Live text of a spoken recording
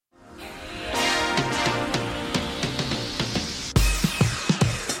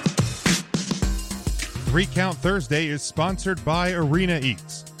3 Count Thursday is sponsored by Arena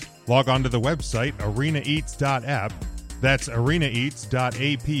Eats. Log on to the website arenaeats.app, that's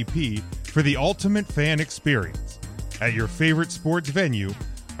arenaeats.app, for the ultimate fan experience. At your favorite sports venue,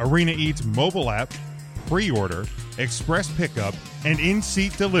 Arena Eats mobile app, pre-order, express pickup, and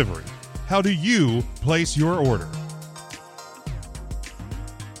in-seat delivery. How do you place your order?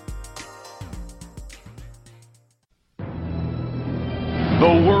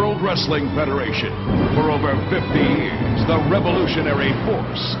 The World Wrestling Federation. For over 50 years, the revolutionary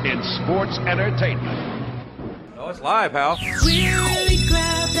force in sports entertainment. Oh, it's live, pal. We're really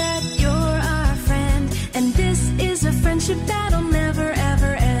glad that you're our friend, and this is a friendship that'll never,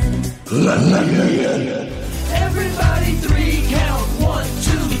 ever end. Everybody 3 count. 1, 2,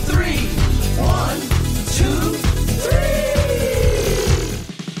 3. 1, 2, 3.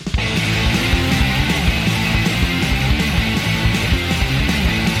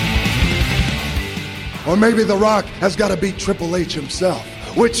 Or maybe The Rock has got to beat Triple H himself,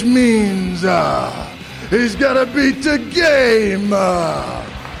 which means he's got to beat the game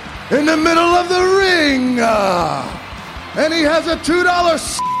in the middle of the ring. And he has a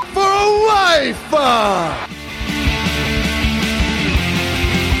 $2 for a wife.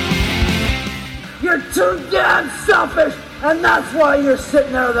 You're too damn selfish, and that's why you're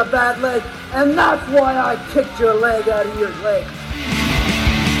sitting there with a bad leg, and that's why I kicked your leg out of your leg.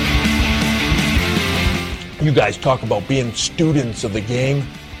 You guys talk about being students of the game.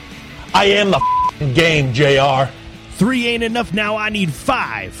 I am the game, JR. 3 ain't enough now, I need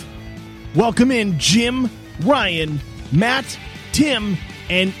 5. Welcome in Jim, Ryan, Matt, Tim,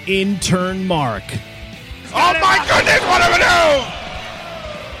 and intern Mark. Oh my goodness, what do we do?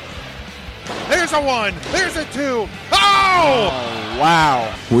 There's a 1, there's a 2. Oh!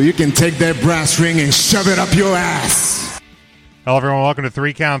 Wow. Well, you can take that brass ring and shove it up your ass. Hello, everyone. Welcome to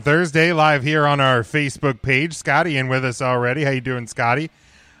 3 Count Thursday, live here on our Facebook page. Scotty in with us already. How you doing, Scotty?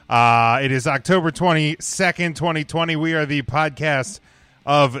 It is October 22nd, 2020. We are the podcast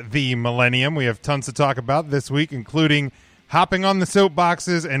of the millennium. We have tons to talk about this week, including hopping on the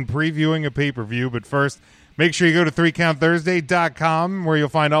soapboxes and previewing a pay-per-view. But first, make sure you go to 3countthursday.com, where you'll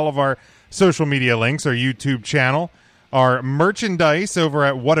find all of our social media links, our YouTube channel, our merchandise over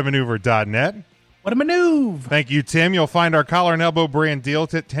at whatamaneuver.net. What a maneuver. Thank you, Tim. You'll find our Collar and Elbow brand deal at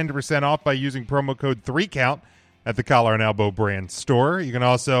 10% off by using promo code 3COUNT at the Collar and Elbow brand store. You can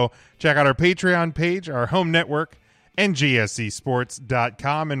also check out our Patreon page, our home network, and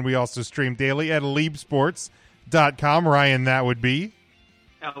GSCSports.com. And we also stream daily at LeebSports.com. Ryan, that would be?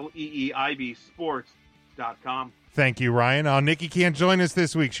 LEEIB Sports.com. Thank you, Ryan. Nikki can't join us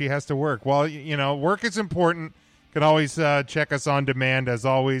this week. She has to work. Well, you know, work is important. You can always check us on demand. As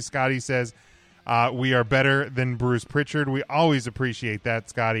always, Scotty says, we are better than Bruce Pritchard. We always appreciate that,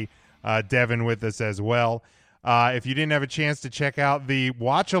 Scotty. Devin with us as well. If you didn't have a chance to check out the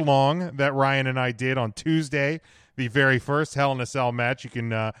watch-along that Ryan and I did on Tuesday, the very first Hell in a Cell match, you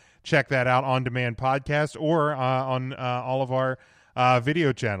can check that out on Demand Podcast or on all of our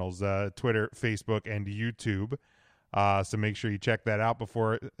video channels, Twitter, Facebook, and YouTube. So make sure you check that out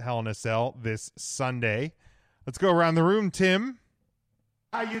before Hell in a Cell this Sunday. Let's go around the room, Tim.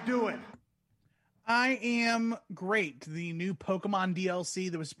 How you doing? I am great. The new Pokemon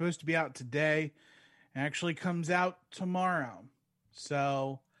DLC that was supposed to be out today actually comes out tomorrow.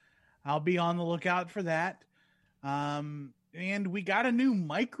 So I'll be on the lookout for that. And we got a new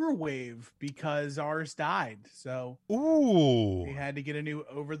microwave because ours died. So Ooh, we had to get a new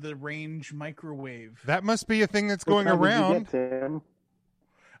over-the-range microwave. That must be a thing that's going around.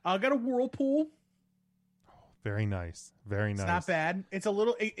 I got a Whirlpool. Very nice. Very nice. It's not bad. It's a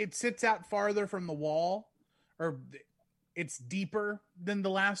little, it sits out farther from the wall, or it's deeper than the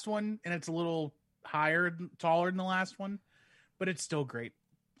last one, and it's a little higher, taller than the last one, but it's still great.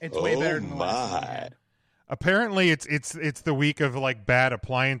 It's way better than the last one we had. Apparently, it's the week of like bad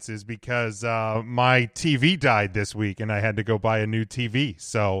appliances because my TV died this week, and I had to go buy a new TV.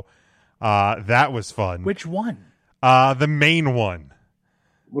 So that was fun. Which one? The main one.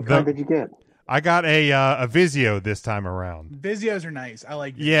 What kind did you get? I got a Vizio this time around. Vizios are nice. I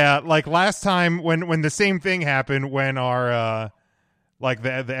like Vizio. Yeah, like last time when the same thing happened when our like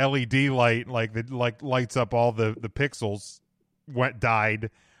the LED light lights up all the pixels died.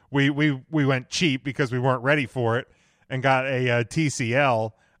 We went cheap because we weren't ready for it and got a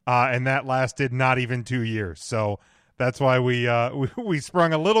TCL and that lasted not even 2 years. So that's why we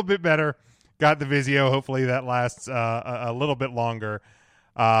sprung a little bit better. Got the Vizio. Hopefully that lasts a little bit longer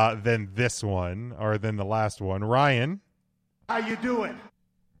than this one or than the last one. Ryan, how you doing?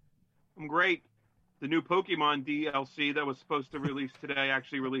 I'm great. The new Pokemon DLC that was supposed to release today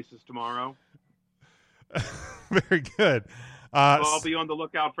actually releases tomorrow. Very good. So I'll be on the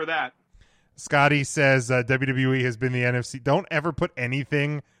lookout for that. Scotty says WWE has been the NFC. Don't ever put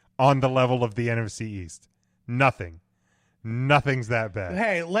anything on the level of the NFC East. Nothing's that bad.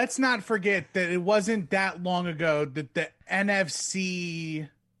 Hey, let's not forget that it wasn't that long ago that the NFC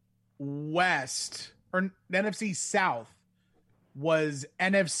West or the NFC South was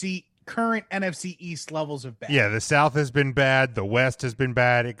current NFC East levels of bad. Yeah, the South has been bad. The West has been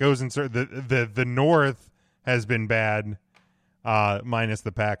bad. It goes in the North has been bad, minus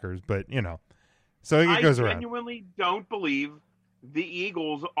the Packers. But so it goes around. I genuinely don't believe the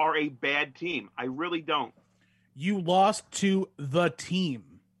Eagles are a bad team. I really don't. You lost to the team.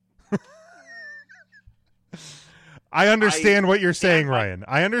 I understand what you're saying, Ryan.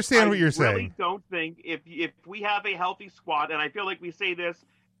 I understand what you're saying. I really don't think if we have a healthy squad, and I feel like we say this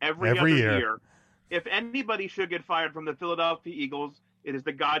every other year, if anybody should get fired from the Philadelphia Eagles, it is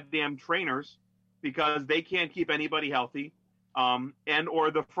the goddamn trainers, because they can't keep anybody healthy, and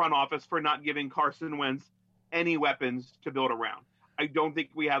or the front office for not giving Carson Wentz any weapons to build around. I don't think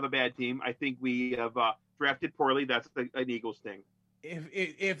we have a bad team. I think we have drafted poorly. That's an Eagles thing.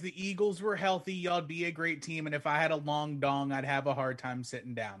 If the Eagles were healthy, y'all'd be a great team. And if I had a long dong, I'd have a hard time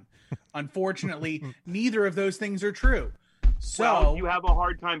sitting down. Unfortunately, neither of those things are true. So you have a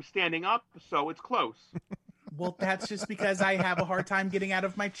hard time standing up, so it's close. Well, that's just because I have a hard time getting out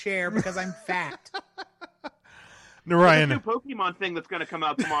of my chair because I'm fat. No, Ryan, the new Pokemon thing that's going to come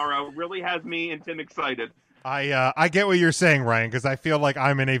out tomorrow really has me and Tim excited. I get what you're saying, Ryan, because I feel like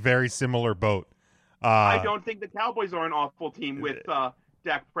I'm in a very similar boat. I don't think the Cowboys are an awful team with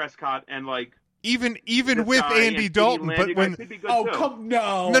Dak Prescott and even with Andy Dalton, but when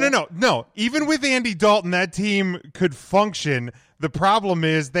no, even with Andy Dalton, that team could function. The problem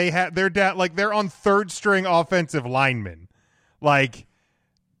is they're on third string offensive linemen.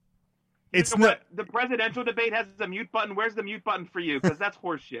 It's not the presidential debate has a mute button. Where's the mute button for you? Because that's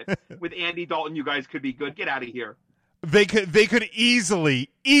horseshit. With Andy Dalton, you guys could be good. Get out of here. They could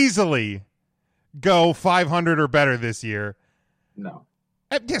easily go 500 or better this year. No.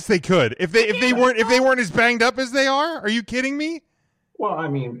 Yes, they could. If they weren't as banged up as they are. Are you kidding me? Well, I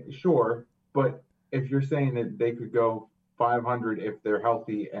mean, sure, but if you're saying that they could go 500 if they're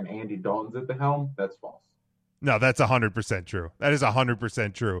healthy and Andy Dalton's at the helm, that's false. No, that's 100% true. That is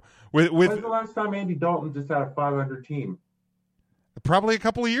 100% true. When's the last time Andy Dalton just had a 500 team? Probably a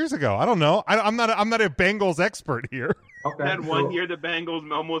couple of years ago. I don't know. I'm not a Bengals expert here. Okay. That one year the Bengals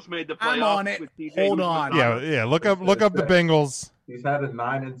almost made the playoffs. I'm on it. Hold on. Yeah. Look up the Bengals. He's had a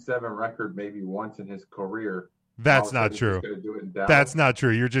 9-7 record maybe once in his career. That's not true. That's not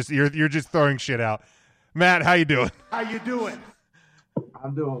true. You're just throwing shit out. Matt, how you doing? How you doing?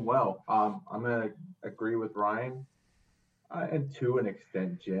 I'm doing well. I'm gonna agree with Ryan, and to an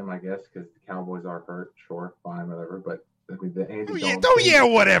extent, Jim, I guess, because the Cowboys are hurt. Sure, fine, whatever. But the Andy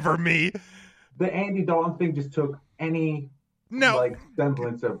Dalton whatever me. The Andy Dalton thing just took any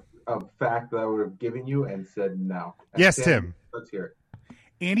semblance of fact that I would have given you and said no. Yes, Tim. Let's hear it.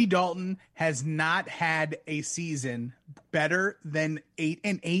 Andy Dalton has not had a season better than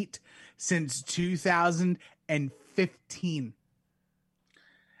 8-8 since 2015.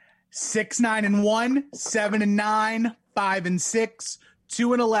 6-9-1, 7-9, 5-6,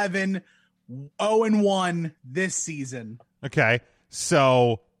 2-11, 0-1 this season. Okay,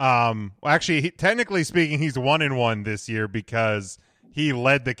 so actually, technically speaking, he's 1-1 this year because he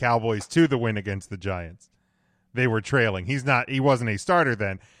led the Cowboys to the win against the Giants. They were trailing. He wasn't a starter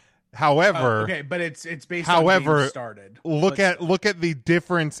then. However, okay, but it's based on games started. Look at the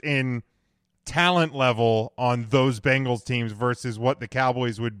difference in talent level on those Bengals teams versus what the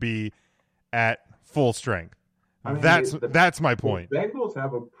Cowboys would be at full strength. I mean, that's my point. The Bengals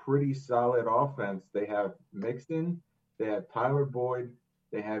have a pretty solid offense. They have Mixon, they have Tyler Boyd,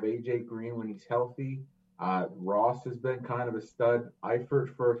 they have AJ Green when he's healthy. Ross has been kind of a stud.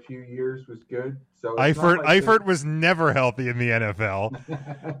 Eifert for a few years was good. So Eifert was never healthy in the NFL.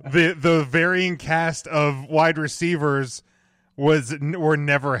 the varying cast of wide receivers were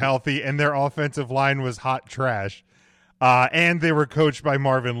never healthy, and their offensive line was hot trash. And they were coached by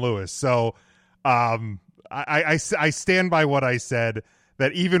Marvin Lewis. So I stand by what I said,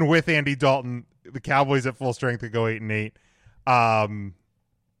 that even with Andy Dalton, the Cowboys at full strength could go 8-8.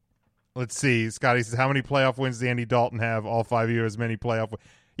 Let's see. Scotty says, how many playoff wins does Andy Dalton have? All 5 of you as many playoff wins.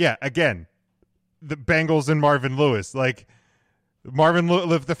 Yeah, again, the Bengals and Marvin Lewis. The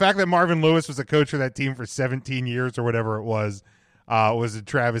fact that Marvin Lewis was a coach for that team for 17 years or whatever it was a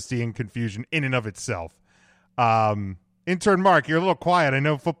travesty and confusion in and of itself. Intern Mark, you're a little quiet. I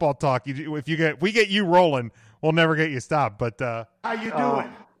know football talk. If we get you rolling, we'll never get you stopped. But how you doing?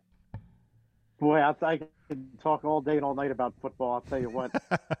 Boy, I can talk all day and all night about football. I'll tell you what.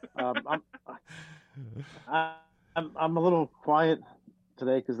 I'm a little quiet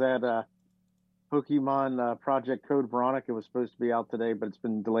today because that Pokemon Project Code Veronica was supposed to be out today, but it's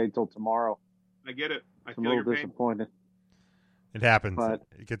been delayed till tomorrow. I get it. I I'm feel a your little pain. disappointed. It happens. But,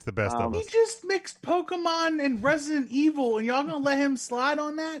 it gets the best of He us. just mixed Pokemon and Resident Evil, and y'all gonna let him slide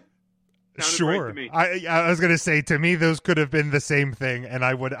on that? Sounded Sure. right to me. I was going to say, to me, those could have been the same thing, and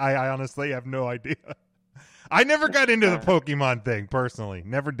I honestly have no idea. I never got into the Pokemon thing, personally.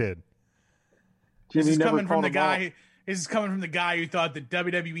 Never did. This is Jimmy never coming from called the them all. guy. This is coming from the guy who thought that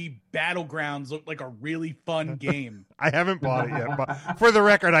WWE Battlegrounds looked like a really fun game. I haven't bought it yet. But for the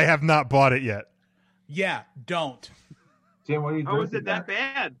record, I have not bought it yet. Yeah, don't. Jim, what are you How is drinking? it that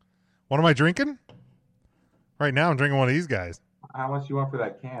bad? What am I drinking? Right now, I'm drinking one of these guys. How much you want for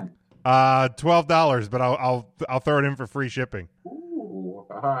that can? $12, but I'll throw it in for free shipping. Ooh,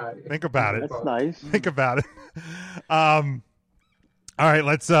 all right. Think about it. That's nice. Think about it. All right,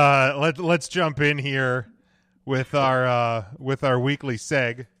 let's jump in here with our weekly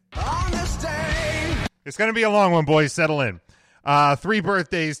seg. It's going to be a long one, boys. Settle in. 3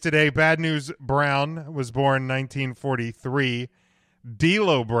 birthdays today. Bad News Brown was born in 1943.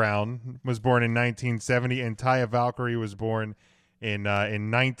 D'Lo Brown was born in 1970, and Taya Valkyrie was born in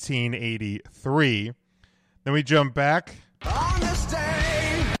 1983. Then we jump back.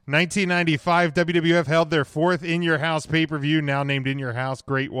 1995, WWF held their 4th In Your House pay-per-view, now named In Your House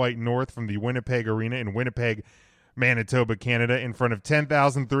Great White North, from the Winnipeg Arena in Winnipeg, Manitoba, Canada, in front of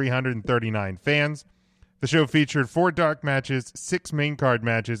 10,339 fans. The show featured 4 dark matches, 6 main card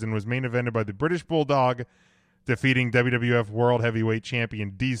matches, and was main evented by the British Bulldog, defeating WWF World Heavyweight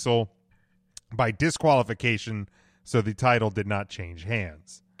Champion Diesel by disqualification, so the title did not change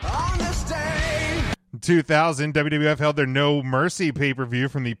hands. In 2000, WWF held their No Mercy pay-per-view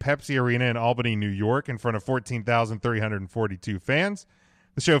from the Pepsi Arena in Albany, New York, in front of 14,342 fans.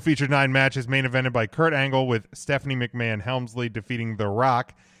 The show featured 9 matches, main evented by Kurt Angle, with Stephanie McMahon Helmsley defeating The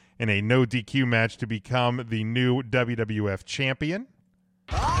Rock in a no DQ match to become the new WWF champion.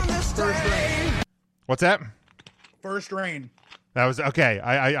 First reign. What's that? First reign. That was okay.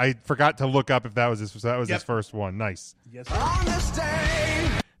 I forgot to look up if that was his Yep. his first one. Nice. Yes, sir.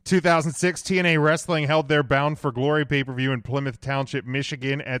 2006, TNA Wrestling held their Bound for Glory pay-per-view in Plymouth Township,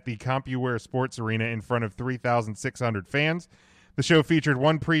 Michigan, at the CompuWare Sports Arena in front of 3,600 fans. The show featured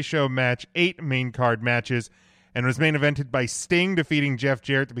 1 pre-show match, 8 main card matches, and was main evented by Sting defeating Jeff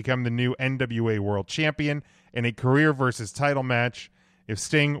Jarrett to become the new NWA World Champion in a career versus title match. If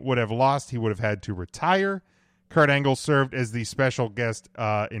Sting would have lost, he would have had to retire. Kurt Angle served as the special guest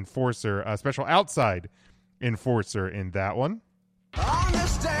enforcer, special outside enforcer in that one.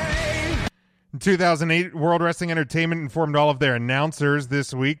 In 2008, World Wrestling Entertainment informed all of their announcers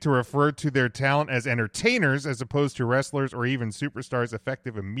this week to refer to their talent as entertainers as opposed to wrestlers or even superstars,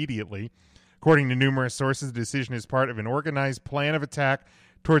 effective immediately. According to numerous sources, the decision is part of an organized plan of attack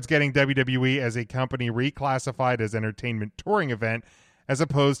towards getting WWE as a company reclassified as entertainment touring event as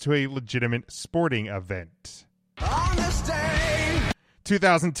opposed to a legitimate sporting event.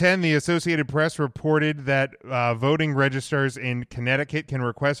 2010, the Associated Press reported that voting registers in Connecticut can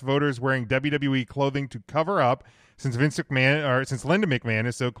request voters wearing WWE clothing to cover up, since Linda McMahon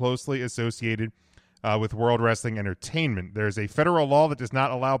is so closely associated with World Wrestling Entertainment. There's a federal law that does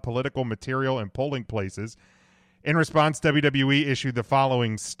not allow political material in polling places. In response, WWE issued the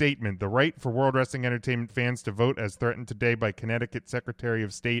following statement: the right for World Wrestling Entertainment fans to vote, as threatened today by Connecticut Secretary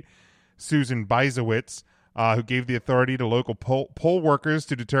of State Susan Bysiewicz, who gave the authority to local poll workers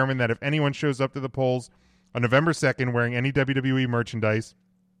to determine that if anyone shows up to the polls on November 2nd wearing any WWE merchandise,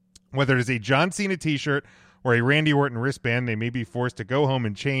 whether it is a John Cena t-shirt or a Randy Orton wristband, they may be forced to go home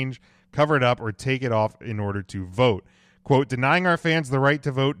and change, cover it up, or take it off in order to vote. Quote, denying our fans the right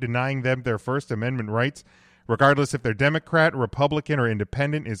to vote, denying them their First Amendment rights, regardless if they're Democrat, Republican, or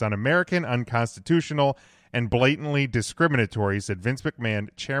Independent, is un-American, unconstitutional, and blatantly discriminatory, said Vince McMahon,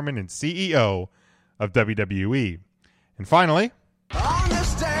 chairman and CEO of WWE. And finally,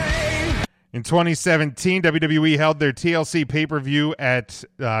 in 2017, WWE held their TLC pay-per-view at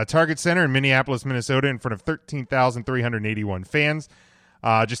Target Center in Minneapolis, Minnesota, in front of 13,381 fans.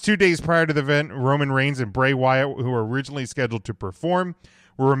 Just 2 days prior to the event, Roman Reigns and Bray Wyatt, who were originally scheduled to perform,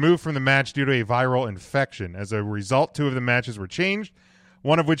 were removed from the match due to a viral infection. As a result, 2 of the matches were changed,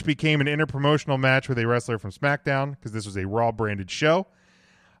 one of which became an interpromotional match with a wrestler from SmackDown, because this was a Raw-branded show.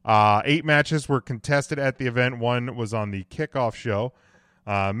 8 matches were contested at the event. 1 was on the kickoff show.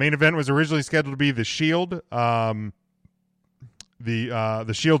 Main event was originally scheduled to be the Shield, the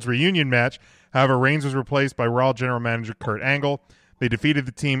Shield's reunion match. However, Reigns was replaced by Raw General Manager Kurt Angle. They defeated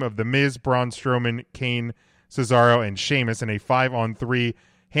the team of The Miz, Braun Strowman, Kane, Cesaro, and Sheamus in a 5-on-3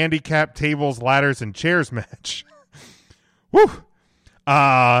 handicap tables, ladders, and chairs match. Woo!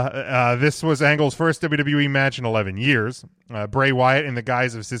 This was Angle's first WWE match in 11 years. Bray Wyatt, in the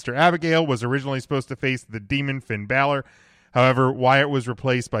guise of Sister Abigail, was originally supposed to face the Demon Finn Balor. However, Wyatt was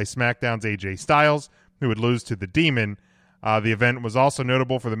replaced by SmackDown's AJ Styles, who would lose to the Demon. The event was also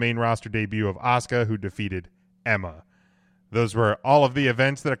notable for the main roster debut of Asuka, who defeated Emma. Those were all of the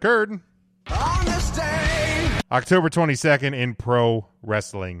events that occurred on this day, October 22nd, in pro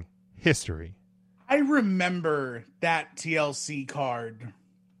wrestling history. I remember that TLC card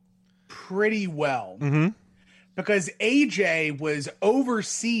pretty well because AJ was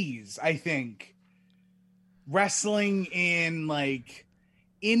overseas, I think, wrestling in like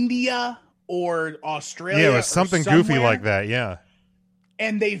India or Australia. Yeah, it was something goofy like that, yeah.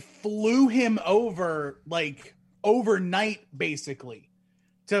 And they flew him over like overnight, basically,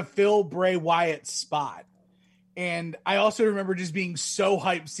 to fill Bray Wyatt's spot. And I also remember just being so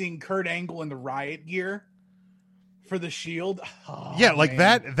hyped seeing Kurt Angle in the Riot gear for the Shield. Oh, yeah, like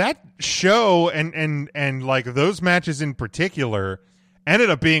man. that show and like those matches in particular ended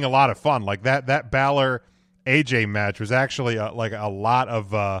up being a lot of fun. Like that Balor AJ match was actually a lot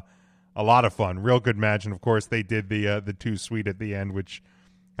of fun. Real good match, and of course they did the Too Sweet at the end, which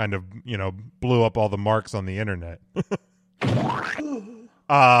kind of, blew up all the marks on the internet.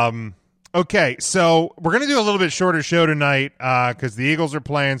 Okay, so we're going to do a little bit shorter show tonight because the Eagles are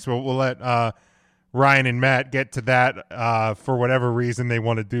playing, so we'll let Ryan and Matt get to that for whatever reason they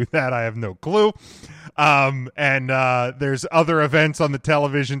want to do that. I have no clue. And there's other events on the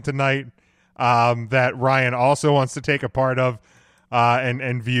television tonight that Ryan also wants to take a part of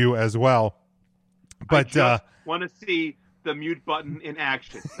and view as well. But I just want to see the mute button in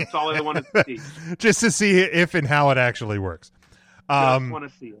action. That's all I want to see. Just to see if and how it actually works. Want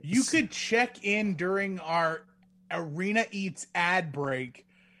to see it. You could check in during our Arena Eats ad break,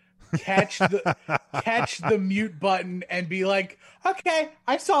 catch the mute button, and be like, "Okay,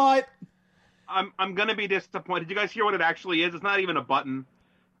 I saw it." I'm gonna be disappointed. Did you guys hear what it actually is? It's not even a button.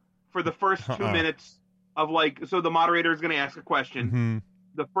 For the first 2 minutes of so the moderator is gonna ask a question. Mm-hmm.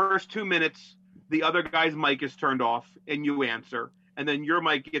 The first 2 minutes, the other guy's mic is turned off, and you answer, and then your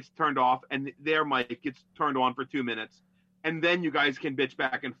mic gets turned off, and their mic gets turned on for 2 minutes. And then you guys can bitch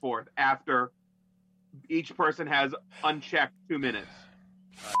back and forth after each person has unchecked 2 minutes.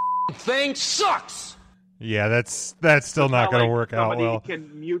 Thing sucks. Yeah, that's still not going to work out well. Somebody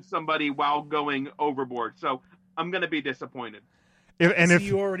can mute somebody while going overboard. So I'm going to be disappointed. If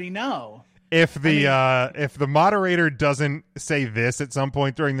you already know. If the moderator doesn't say this at some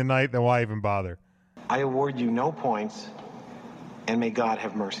point during the night, then why even bother? I award you no points, and may God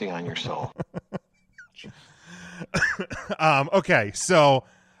have mercy on your soul. Okay, so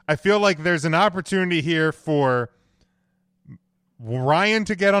I feel like there's an opportunity here for Ryan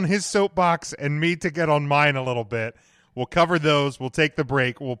to get on his soapbox and me to get on mine a little bit. We'll cover those. We'll take the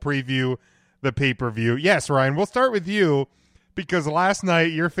break. We'll preview the pay-per-view. Yes, Ryan, we'll start with you because last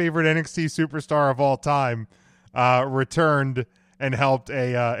night your favorite NXT superstar of all time returned and helped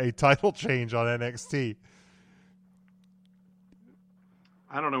a title change on NXT.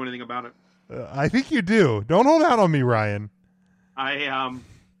 I don't know anything about it. I think you do. Don't hold out on me, Ryan. I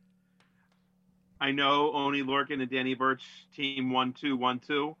know Oni Lorcan and Danny Burch, team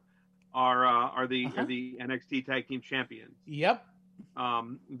 1212, are the NXT Tag Team Champions. Yep.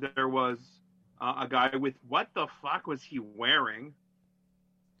 There was a guy with, what the fuck was he wearing?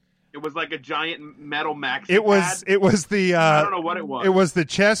 It was like a giant metal maxi pad. It was the I don't know what it was. It was the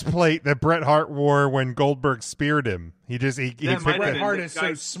chest plate that Bret Hart wore when Goldberg speared him. Bret Hart is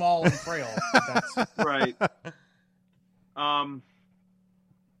so small and frail. That's right.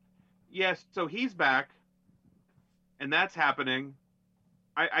 Yes, so he's back, and that's happening.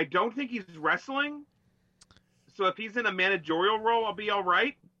 I don't think he's wrestling, so if he's in a managerial role, I'll be all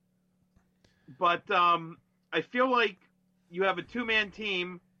right. But I feel like you have a two-man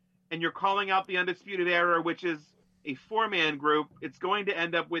team, and you're calling out the Undisputed Era, which is a four-man group. It's going to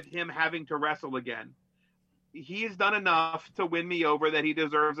end up with him having to wrestle again. He's done enough to win me over that he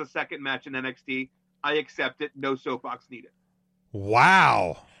deserves a second match in NXT. I accept it. No soapbox needed.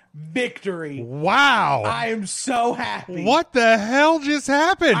 Wow. Victory. Wow. I am so happy. What the hell just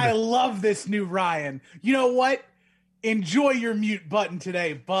happened? I love this new Ryan. You know what? Enjoy your mute button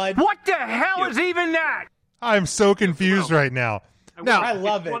today, bud. What the hell is even that? I'm so confused right now. Now, I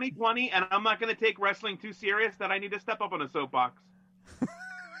love it's 2020, and I'm not going to take wrestling too serious that I need to step up on a soapbox.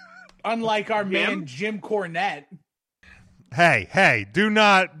 Unlike our man Jim Cornette. Hey, do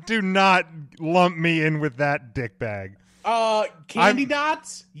not lump me in with that dickbag. Candy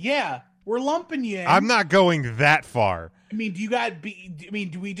dots? Yeah, we're lumping you in. I'm not going that far. I mean,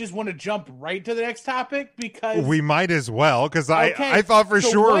 do we just want to jump right to the next topic? Because we might as well, because I thought for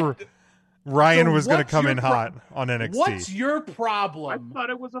sure Ryan was going to come in hot on NXT. What's your problem? I thought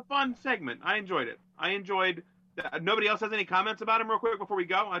it was a fun segment. I enjoyed it. Nobody else has any comments about him real quick before we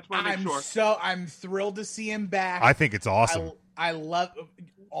go? I just want to make sure. I'm thrilled to see him back. I think it's awesome. I love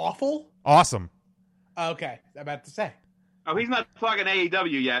awful. Awesome. Okay, I'm about to say. Oh, he's not plugging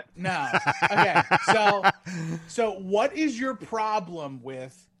AEW yet. No. Okay. So what is your problem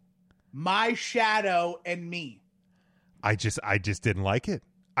with My Shadow and Me? I just didn't like it.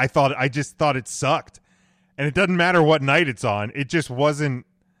 I just thought it sucked. And it doesn't matter what night it's on. It just wasn't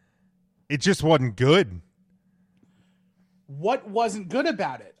good. What wasn't good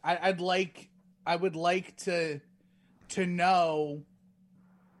about it? I would like to know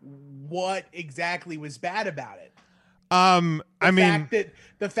what exactly was bad about it.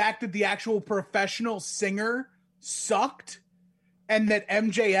 The fact that the actual professional singer sucked and that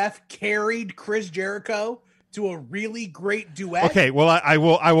MJF carried Chris Jericho to a really great duet. Okay, well, I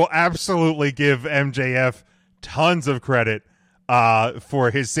will absolutely give MJF tons of credit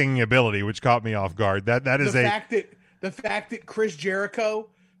for his singing ability, which caught me off guard. That is the fact that Chris Jericho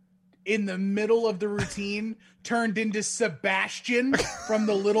in the middle of the routine turned into Sebastian from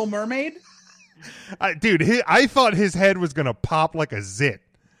The Little Mermaid. Dude, I thought his head was going to pop like a zit.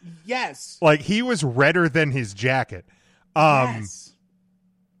 Yes. Like, he was redder than his jacket. Yes.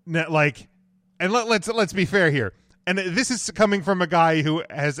 And let's be fair here. And this is coming from a guy who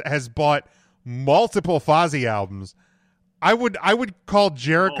has bought multiple Fozzy albums. I would call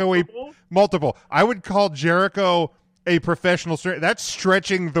Jericho multiple. I would call Jericho a professional singer. That's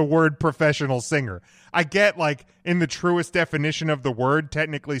stretching the word professional singer. I get, like, in the truest definition of the word,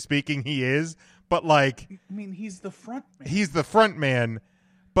 technically speaking, he is. But, like, I mean, he's the front man. He's the front man,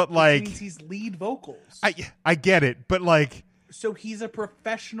 but, like, means he's lead vocals. I get it, but, like, so he's a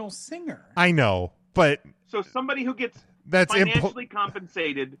professional singer. I know, but so somebody who gets that's financially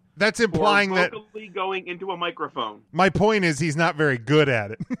compensated. That's implying for that vocally going into a microphone. My point is, he's not very good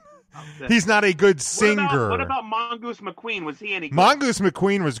at it. He's not a good singer. What about Mongoose McQueen? Was he any good? Mongoose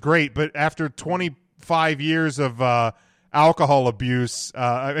McQueen was great, but after 25 years of alcohol abuse,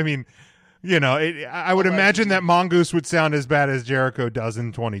 I mean, you know, I would imagine that Mongoose would sound as bad as Jericho does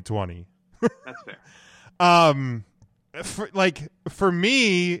in 2020. That's fair. For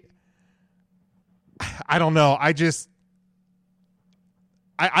me, I don't know. I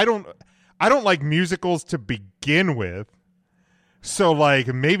don't like musicals to begin with. So, like,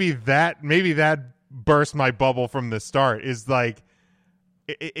 maybe that burst my bubble from the start. Is like,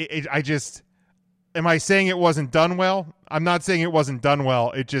 am I saying it wasn't done well? I'm not saying it wasn't done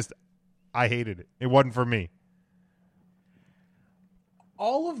well. I hated it. It wasn't for me.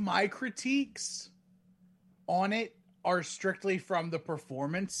 All of my critiques on it are strictly from the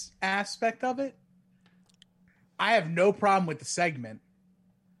performance aspect of it. I have no problem with the segment,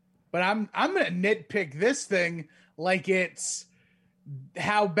 but I'm going to nitpick this thing like it's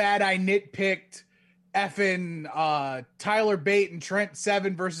how bad I nitpicked effing Tyler Bate and Trent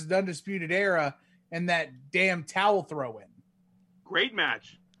Seven versus the Undisputed Era and that damn towel throw in. Great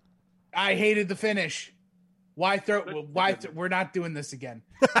match. I hated the finish. We're not doing this again.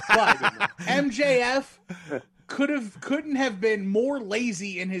 But MJF couldn't have been more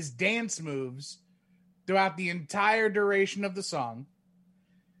lazy in his dance moves throughout the entire duration of the song.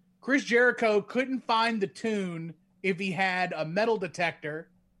 Chris Jericho couldn't find the tune if he had a metal detector.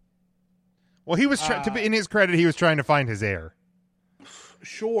 Well, he was in his credit, he was trying to find his air.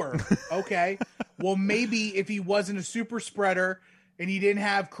 Sure. Okay. Well, maybe if he wasn't a super spreader and he didn't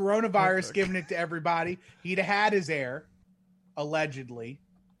have coronavirus giving it to everybody, he'd have had his air, allegedly.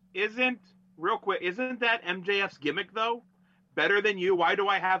 Isn't that MJF's gimmick, though? Better than you? Why do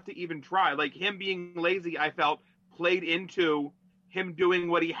I have to even try? Like, him being lazy, I felt, played into him doing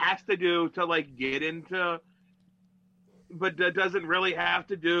what he has to do to, like, get into, but doesn't really have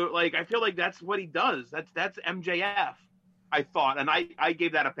to do. Like, I feel like that's what he does. That's MJF, I thought, and I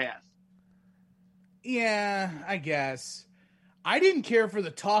gave that a pass. Yeah, I guess. I didn't care for the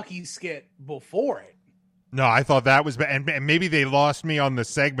talkie skit before it. No, I thought that was bad. And maybe they lost me on the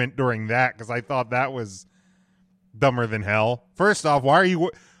segment during that because I thought that was dumber than hell. First off, why are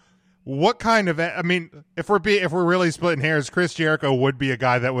you... What kind of... I mean, if we're really splitting hairs, Chris Jericho would be a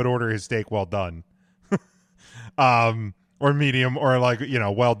guy that would order his steak well done. Or medium, or like, you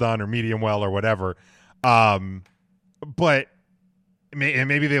know, well done or medium well or whatever. But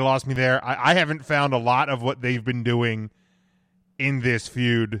maybe they lost me there. I haven't found a lot of what they've been doing in this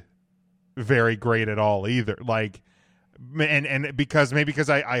feud very great at all either. Like, and because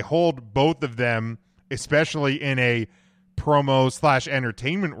I hold both of them, especially in a promo /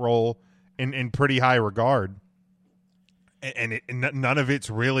 entertainment role, in pretty high regard, and none of it's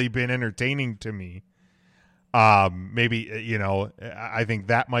really been entertaining to me. Maybe, I think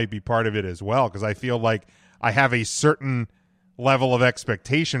that might be part of it as well, because I feel like I have a certain level of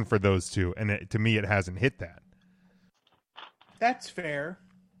expectation for those two, and to me, it hasn't hit that. That's fair.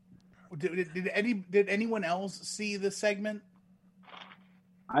 Did anyone else see the segment?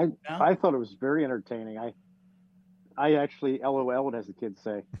 I thought it was very entertaining. I actually LOL'd, as the kids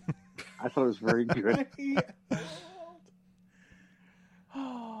say. I thought it was very good.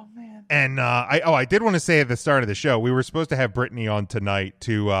 Oh man! And I did want to say at the start of the show, we were supposed to have Brittany on tonight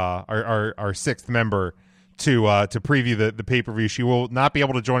to our sixth member to preview the pay-per-view. She will not be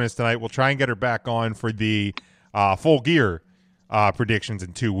able to join us tonight. We'll try and get her back on for the Full Gear predictions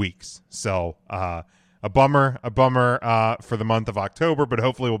in 2 weeks. So a bummer for the month of October, but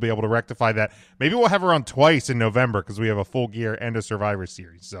hopefully we'll be able to rectify that. Maybe we'll have her on twice in November, because we have a Full Gear and a Survivor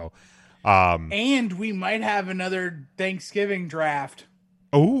Series. So and we might have another Thanksgiving draft.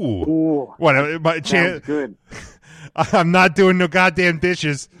 Ooh. What? Good. I'm not doing no goddamn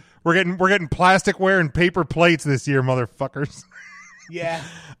dishes. We're getting plasticware and paper plates this year, motherfuckers. Yeah.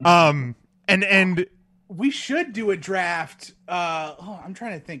 And we should do a draft. I'm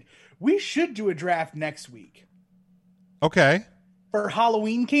trying to think. We should do a draft next week. Okay. For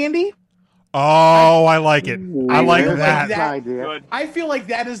Halloween candy? Oh, I like it. I like that. I feel like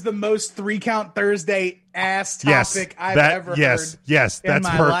that is the most 3-count Thursday ass topic I've ever heard. Yes, that's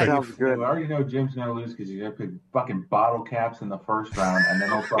perfect. Sounds good. I already know Jim's going to lose because he's going to put fucking bottle caps in the first round, and then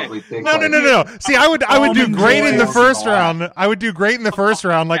he'll probably take. No. See, I would do great in the first round. I would do great in the first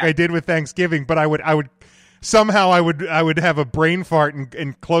round, like I did with Thanksgiving. But I would somehow I would have a brain fart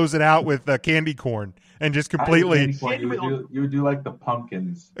and close it out with candy corn. And just completely, you would do like the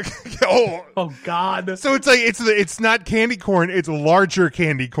pumpkins. oh God! So it's like it's not candy corn; it's larger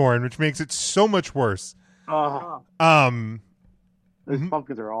candy corn, which makes it so much worse. Those pumpkins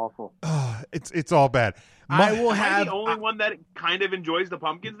are awful. It's all bad. I will have the only one that kind of enjoys the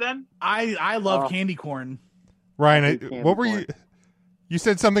pumpkins. Then I love candy corn. Ryan, what were you? You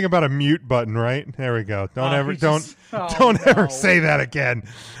said something about a mute button, right? There we go. Don't ever say that again.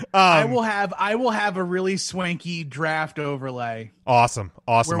 I will have a really swanky draft overlay. Awesome.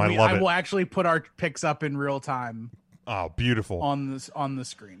 I love it. I will actually put our picks up in real time. Oh, beautiful. On the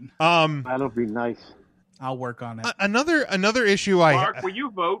screen. That'll be nice. I'll work on it. Another issue. Mark, will you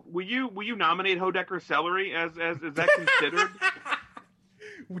vote? Will you nominate Hodecker Celery as is that considered?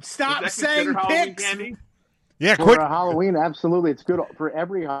 Stop saying picks. Yeah, for Halloween, absolutely. It's good for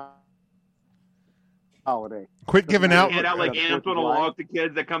every holiday. Quit giving out. Hand out like ants on a log to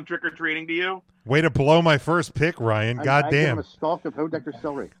kids that come trick or treating to you. Way to blow my first pick, Ryan. Goddamn. I give him a stalk of Hodecker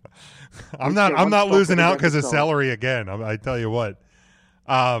Celery. I'm not losing out because of celery again. I tell you what.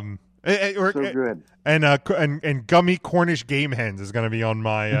 So good. And gummy Cornish game hens is going to be on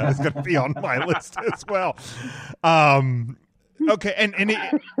my list as well. Okay,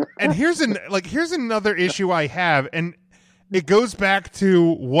 and here's another issue I have, and it goes back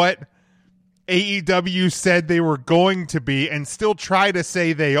to what AEW said they were going to be, and still try to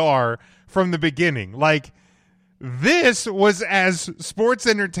say they are from the beginning. Like, this was as sports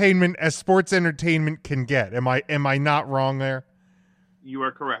entertainment can get. Am I not wrong there? You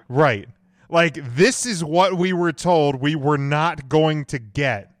are correct. Right. Like, this is what we were told we were not going to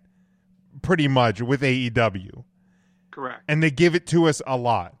get, pretty much, with AEW. Correct. And they give it to us a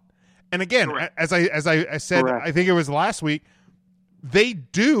lot. And again, Correct. as I said, Correct. I think it was last week, they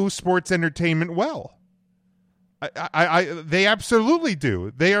do sports entertainment well. They absolutely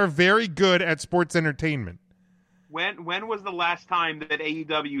do. They are very good at sports entertainment. When was the last time that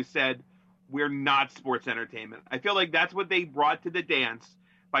AEW said we're not sports entertainment? I feel like that's what they brought to the dance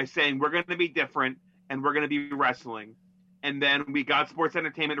by saying we're going to be different and we're going to be wrestling. And then we got sports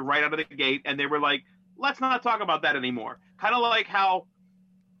entertainment right out of the gate, and they were like, let's not talk about that anymore. Kind of like how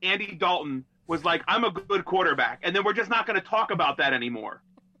Andy Dalton was like, I'm a good quarterback, and then we're just not going to talk about that anymore.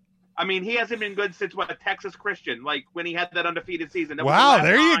 I mean, he hasn't been good since Texas Christian, like when he had that undefeated season. That wow,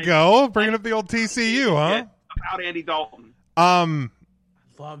 there you go, bringing up the old TCU, huh? About Andy Dalton.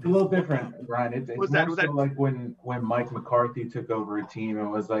 It's a little different, Brian. It's more so like when Mike McCarthy took over a team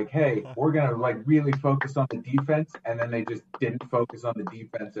and was like, hey, we're going to like really focus on the defense, and then they just didn't focus on the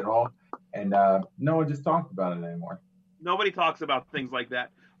defense at all, and no one just talked about it anymore. Nobody talks about things like that.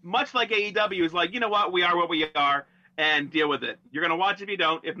 Much like AEW is like, you know what, we are what we are, and deal with it. You're going to watch if you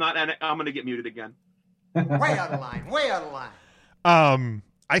don't. If not, I'm going to get muted again. Way out of line.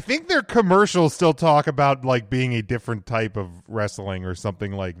 I think their commercials still talk about like being a different type of wrestling or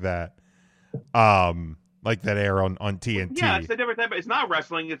something like that. Like that air on TNT. Yeah, it's a different type. It's not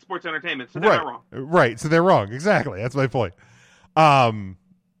wrestling. It's sports entertainment. So they're not wrong. Right. So they're wrong. Exactly. That's my point.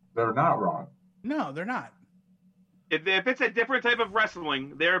 They're not wrong. No, they're not. If it's a different type of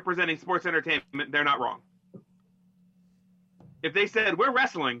wrestling, they're presenting sports entertainment. They're not wrong. If they said we're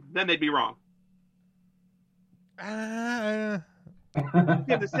wrestling, then they'd be wrong. Yeah,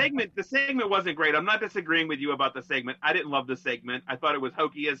 the segment wasn't great. I'm not disagreeing with you about the segment. I didn't love the segment. I thought it was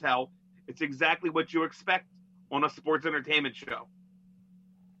hokey as hell. It's exactly what you expect on a sports entertainment show.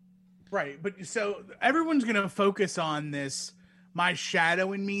 Right, but so everyone's going to focus on this My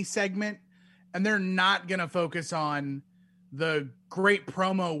Shadow and Me segment, and they're not going to focus on the great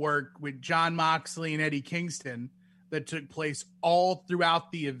promo work with Jon Moxley and Eddie Kingston that took place all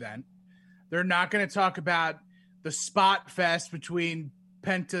throughout the event. They're not going to talk about the spot fest between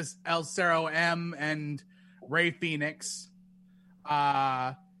Penta El Zero M and Rey Fenix.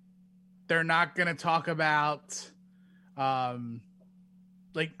 They're not going to talk about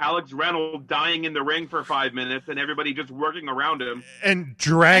like Alex Reynolds dying in the ring for 5 minutes and everybody just working around him and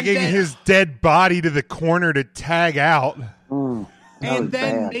dragging his dead body to the corner to tag out. And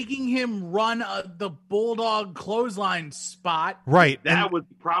then making him run the Bulldog clothesline spot. Right. That was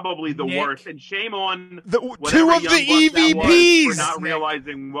probably the worst. And shame on two of the EVPs for not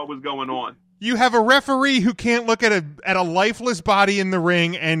realizing what was going on. You have a referee who can't look at a lifeless body in the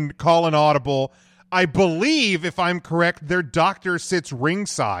ring and call an audible. I believe, if I'm correct, their doctor sits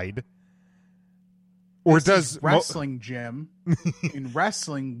ringside. Or does wrestling, Jim. In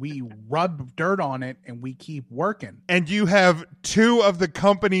wrestling, we rub dirt on it and we keep working. And you have two of the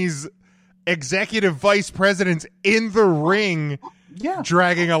company's executive vice presidents in the ring,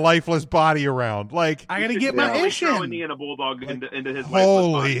 dragging a lifeless body around. Like, I gotta get my ish in. A bulldog into his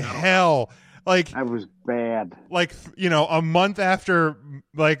holy hell! Like, that was bad. Like, you know, a month after,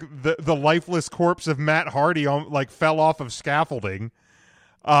 like the lifeless corpse of Matt Hardy fell off of scaffolding.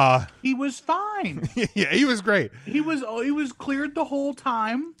 He was fine. Yeah, he was great. He was cleared the whole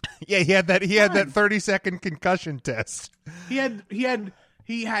time. Yeah, he had that 30-second concussion test. He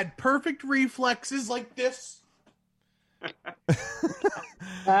had perfect reflexes like this.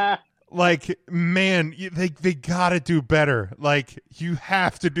 Like, man, they gotta do better. Like, you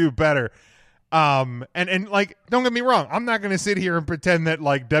have to do better. And like, don't get me wrong, I'm not gonna sit here and pretend that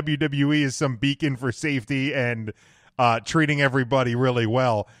like WWE is some beacon for safety and treating everybody really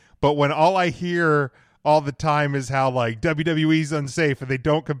well. But when all I hear all the time is how like WWE's unsafe and they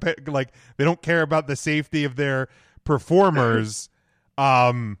don't they don't care about the safety of their performers,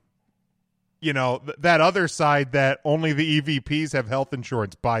 you know, that other side that only the EVPs have health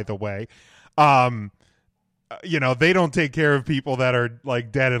insurance, by the way, you know, they don't take care of people that are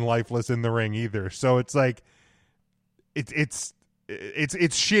like dead and lifeless in the ring either. So it's like, it's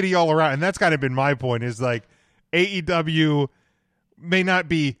shitty all around. And that's kind of been my point, is like, AEW may not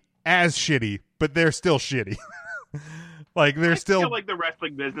be as shitty, but they're still shitty. Like, they're still, I feel like the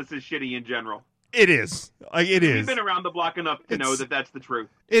wrestling business is shitty in general. It is. Like, it is. We've been around the block enough to know that that's the truth.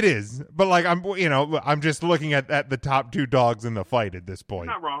 It is. But like, I'm just looking at the top two dogs in the fight at this point.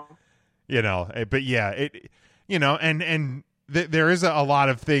 You're not wrong. You know, but yeah, there is a lot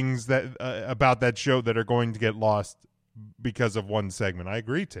of things that about that show that are going to get lost because of one segment. I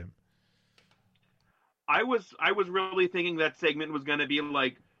agree, Tim. I was really thinking that segment was going to be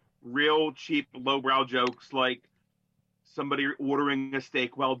like real cheap, lowbrow jokes, like somebody ordering a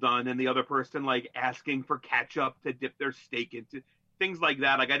steak well done and the other person like asking for ketchup to dip their steak into, things like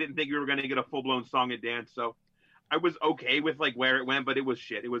that. Like, I didn't think we were going to get a full blown song and dance, so I was okay with like where it went, but it was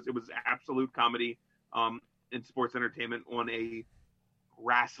shit. It was absolute comedy, in sports entertainment on a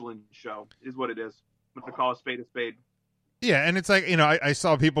wrestling show is what it is. Let's call a spade a spade. Yeah, and it's like, you know, I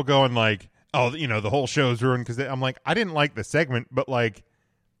saw people going like, oh, you know, the whole show's ruined because I'm like, I didn't like the segment, but like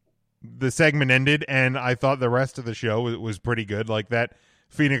the segment ended and I thought the rest of the show was pretty good. Like, that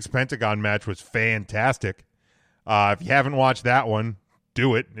Phoenix Pentagon match was fantastic. If you haven't watched that one,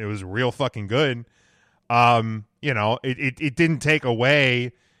 do it. It was real fucking good. You know, it didn't take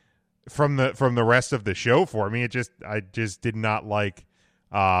away from the rest of the show for me. I just did not like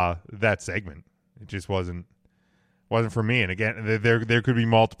that segment. It just wasn't for me. And again, there could be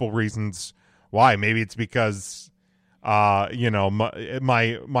multiple reasons why. Maybe it's because you know,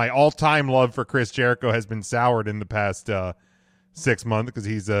 my all-time love for Chris Jericho has been soured in the past 6 months because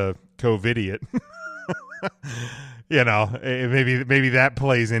he's a COVIDiot. You know, maybe that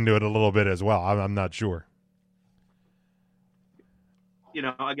plays into it a little bit as well. I'm not sure. You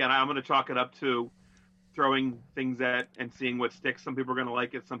know, again, I'm going to chalk it up to throwing things at and seeing what sticks. Some people are going to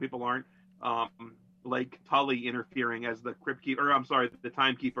like it, some people aren't. Like Tully interfering as the crypt keeper, or I'm sorry, the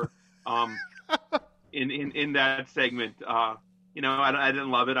timekeeper. In that segment, I didn't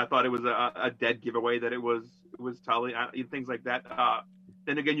love it. I thought it was a dead giveaway that it was Tully. Things like that.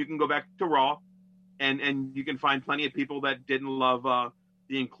 Then again, you can go back to Raw, and you can find plenty of people that didn't love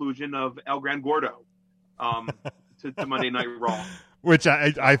the inclusion of El Gran Gordo to Monday Night Raw, which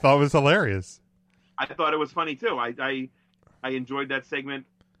I thought was hilarious. I thought it was funny too. I enjoyed that segment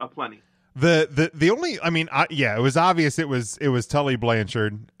plenty. The only, it was obvious it was Tully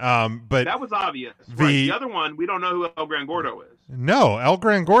Blanchard, but that was obvious. The other one, we don't know who El Gran Gordo is. No, El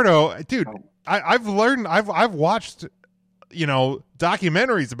Gran Gordo, dude. I've learned. I've watched,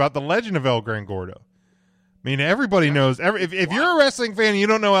 documentaries about the legend of El Gran Gordo. I mean, everybody knows. If you're a wrestling fan and you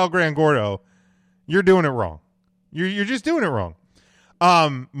don't know El Gran Gordo, you're doing it wrong. You're just doing it wrong.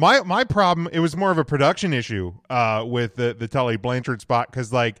 My problem, it was more of a production issue with the Tully Blanchard spot, because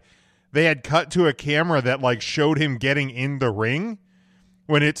they had cut to a camera that showed him getting in the ring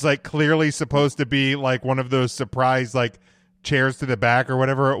when it's clearly supposed to be one of those surprise chairs to the back or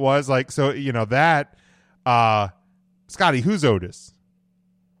whatever it was. That Scotty, who's Otis?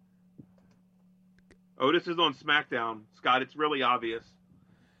 Otis is on SmackDown, Scott. It's really obvious.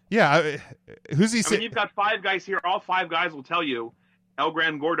 Yeah, who's he? You've got 5 guys here. All 5 guys will tell you El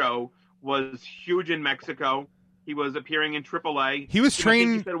Gran Gordo was huge in Mexico. He was appearing in AAA. He was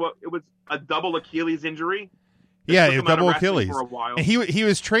trained. He said it was a double Achilles injury. Yeah, double Achilles. For a while. And he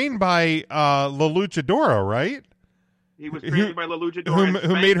was trained by La Luchadora, right? He was trained by La Luchadora,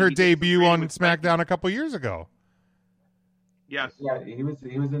 who made her debut on SmackDown a couple years ago. Yes. Yeah, he was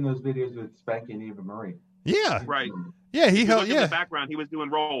in those videos with Spanky and Eva Marie. Yeah. Right. Yeah, in the background, he was doing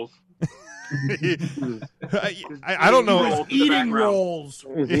rolls. I don't know. He was eating rolls.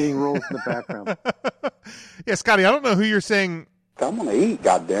 He was eating rolls in the background. Yeah, Scotty, I don't know who you're saying. I'm gonna eat,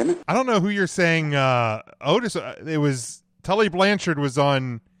 goddammit. I don't know who you're saying. Otis. It was Tully Blanchard was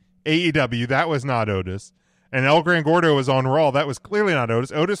on AEW. That was not Otis. And El Gran Gordo was on Raw. That was clearly not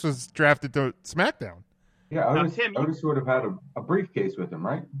Otis. Otis was drafted to SmackDown. Yeah, Otis would have had a briefcase with him,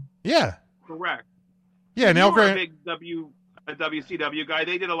 right? Yeah. Correct. Yeah, and El Gran. A big WCW guy.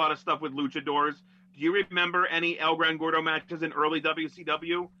 They did a lot of stuff with luchadors. Do you remember any El Gran Gordo matches in early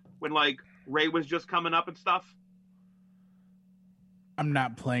WCW when Ray was just coming up and stuff? I'm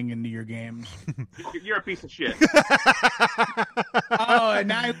not playing into your games. You're a piece of shit. Oh, and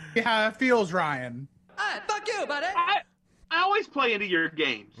now you see how it feels, Ryan. Hey, fuck you, buddy. I always play into your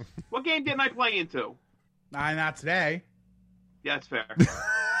games. What game didn't I play into? Not today. Yeah, that's fair.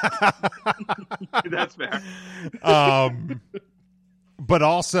 That's fair. But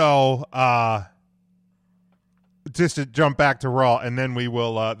also, just to jump back to Raw, and then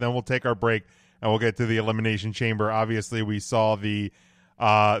we'll take our break and we'll get to the Elimination Chamber. Obviously, we saw the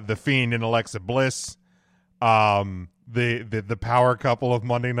Fiend and Alexa Bliss, the power couple of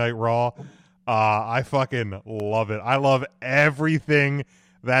Monday Night Raw. I fucking love it. I love everything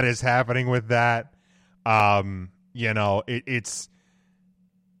that is happening with that. It's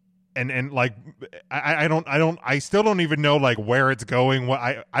I still don't even know where it's going.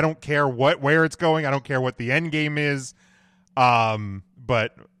 I don't care where it's going. I don't care what the end game is.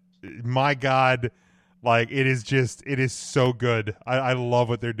 But my God, it is so good. I love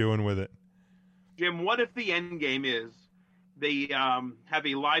what they're doing with it. Jim, what if the end game is they have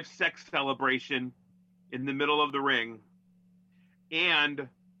a live sex celebration in the middle of the ring, and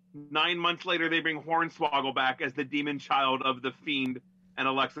 9 months later they bring Hornswoggle back as the demon child of the Fiend and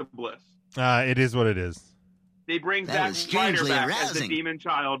Alexa Bliss? It is what it is. They bring Zack Ryder back as the demon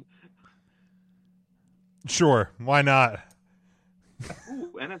child. Sure, why not?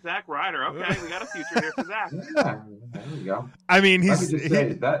 Ooh, and a Zack Ryder. Okay, we got a future here for Zack. Yeah, there we go. I mean, Let me just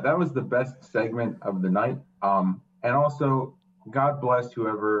say, that was the best segment of the night. And also, God bless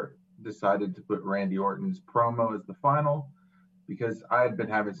whoever decided to put Randy Orton's promo as the final, because I had been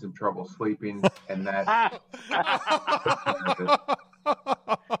having some trouble sleeping, and that.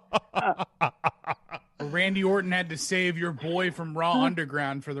 Randy Orton had to save your boy from Raw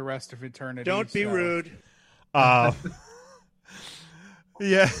Underground for the rest of eternity. Don't be rude. Yeah.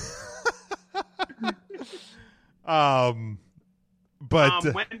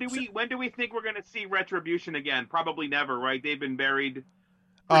 But when do we think we're going to see Retribution again? Probably never, right? They've been buried.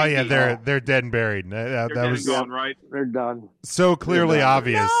 Oh yeah, they're dead and buried. That was gone, right? They're done. So clearly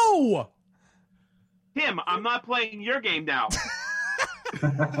obvious. No, Tim, I'm not playing your game now.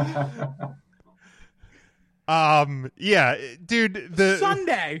 Yeah, dude. The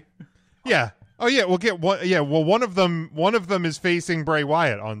Sunday. Yeah. Oh yeah, we'll get one. Yeah. Well, one of them is facing Bray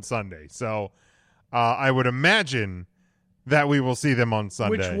Wyatt on Sunday. So, I would imagine that we will see them on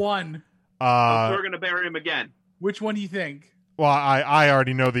Sunday. Which one? We're going to bury him again. Which one do you think? Well, I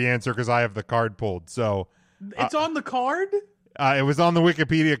already know the answer because I have the card pulled. So it's on the card? It was on the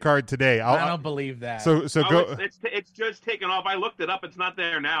Wikipedia card today. I don't believe that. So go. It's just taken off. I looked it up. It's not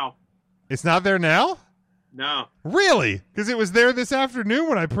there now. It's not there now? No. Really? Because it was there this afternoon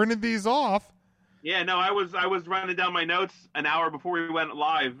when I printed these off. Yeah, no, I was running down my notes an hour before we went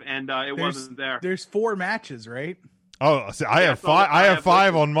live, and it wasn't there. There's 4 matches, right? Oh, see, I have 5. I have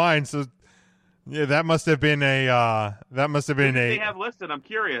 5 on mine. So yeah, that must have been a. They have listed. I'm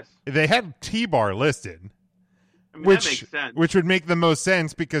curious. They had T-Bar listed, I mean, that makes sense. Which would make the most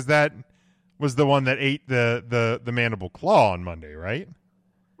sense because that was the one that ate the mandible claw on Monday, right?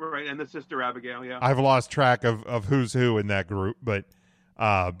 Right, and the Sister Abigail. Yeah, I've lost track of who's who in that group, but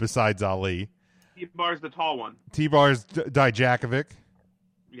besides Ali. T-Bar's the tall one. T-Bar's Dijakovic.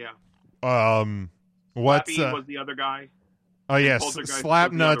 Yeah. What's Slappy was the other guy. Oh yes,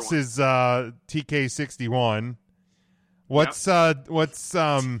 Slapnuts is TK61. What's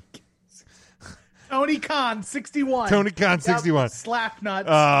Tony Khan 61. Tony Khan 61.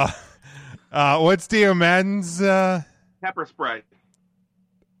 Slapnuts. What's Dio Madden's pepper spray?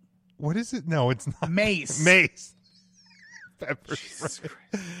 What is it? No, it's not Mace. Mace. Pepper spray.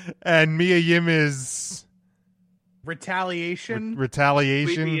 And Mia Yim is Retaliation.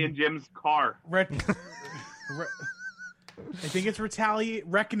 Retaliation. Sleepy in Jim's car. I think it's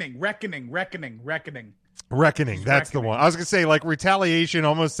Reckoning. Reckoning. It's That's the one. I was gonna say like Retaliation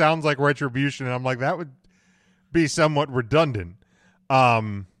almost sounds like Retribution, and I'm like that would be somewhat redundant.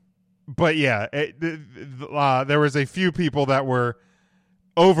 But yeah, there was a few people that were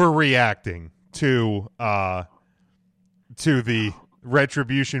overreacting to the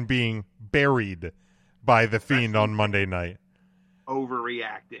Retribution being buried by the Fiend on Monday night.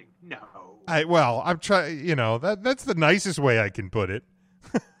 Overreacting? No. I'm trying. You know that's the nicest way I can put it.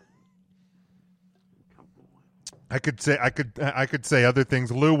 I could say other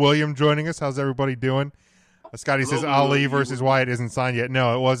things. Lou William joining us. How's everybody doing? Scotty says Ali versus Wyatt isn't signed yet.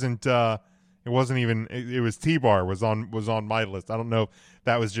 No, it wasn't. It wasn't even. It was T-Bar was on my list. I don't know if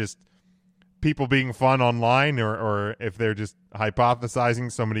that was just people being fun online or if they're just hypothesizing.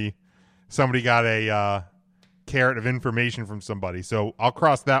 Somebody got a carrot of information from somebody. So I'll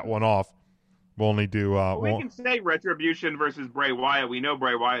cross that one off. We'll only do. We can say Retribution versus Bray Wyatt. We know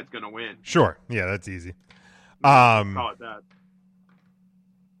Bray Wyatt's going to win. Sure. Yeah, that's easy. Call it that.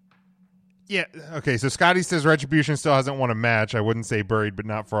 Yeah. Okay. So Scotty says Retribution still hasn't won a match. I wouldn't say buried, but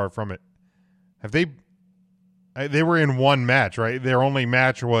not far from it. Have they? They were in one match, right? Their only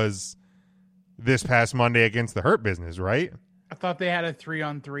match was this past Monday against the Hurt Business, right? I thought they had a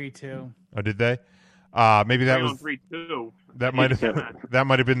 3-on-3 too. Oh, did they? Maybe that was 3-3-2. That might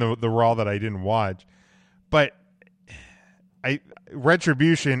have been the Raw that I didn't watch. But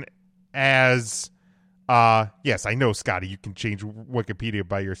Retribution as yes, I know, Scotty, you can change Wikipedia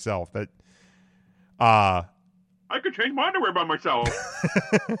by yourself. That I could change my underwear by myself.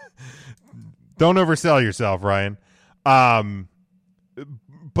 Don't oversell yourself, Ryan.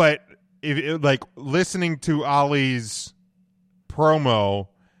 But if like listening to Ali's promo,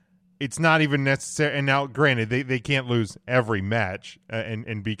 it's not even necessary. And now, granted, they can't lose every match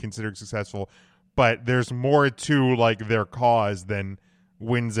and be considered successful, but there's more to like their cause than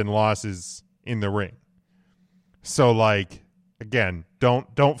wins and losses in the ring. So, like, again,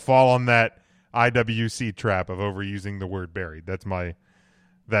 don't fall on that IWC trap of overusing the word buried. That's my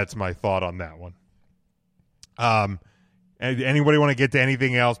thought on that one. Anybody want to get to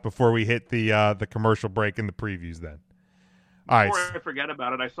anything else before we hit the commercial break and the previews then? All right. Before I forget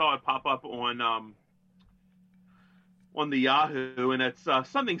about it, I saw it pop up on the Yahoo, and it's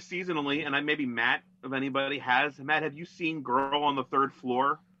something seasonally, and maybe Matt, if anybody has. Matt, have you seen Girl on the Third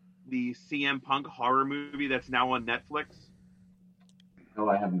Floor, the CM Punk horror movie that's now on Netflix? No,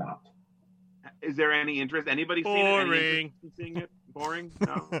 I have not. Is there any interest? Anybody seen it? Any interest in seeing it? Boring?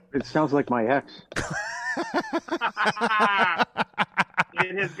 No. It sounds like my ex.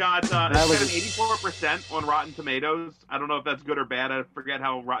 It has got it's got an 84% on Rotten Tomatoes. I don't know if that's good or bad. I forget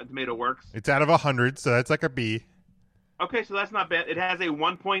how Rotten Tomato works. It's out of 100, so that's like a B. Okay, so that's not bad. It has a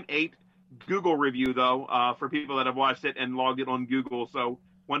 1.8 Google review, though, for people that have watched it and logged it on Google. So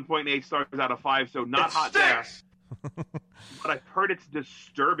 1.8 stars out of 5, so not hot there. But I've heard it's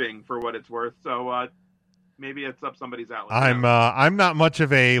disturbing for what it's worth. So maybe it's up somebody's alley. I'm not much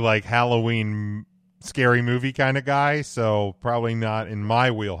of a like Halloween scary movie kind of guy, so probably not in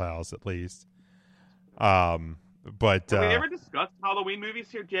my wheelhouse at least. But have we ever discussed Halloween movies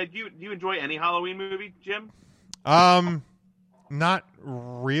here? Do you enjoy any Halloween movie, Jim? Not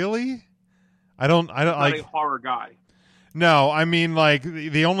really. Not like a horror guy. No, I mean, like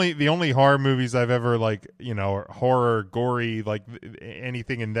the only horror movies I've ever like, you know, horror, gory, like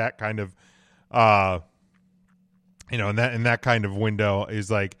anything in that kind of, you know, in that kind of window is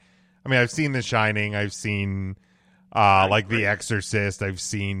like, I mean, I've seen The Shining, I've seen, like The Exorcist, I've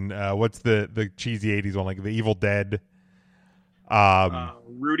seen, what's the cheesy 80s one, like The Evil Dead,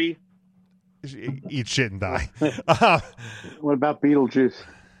 Rudy, eat shit and die. What about Beetlejuice?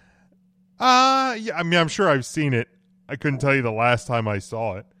 Yeah, I mean, I'm sure I've seen it. I couldn't tell you the last time I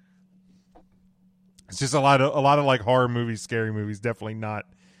saw it. It's just a lot of like horror movies, scary movies. Definitely not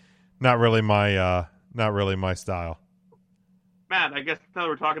really my style. Matt, I guess now that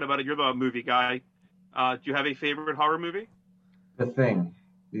we're talking about it, you're the movie guy. Do you have a favorite horror movie? The Thing,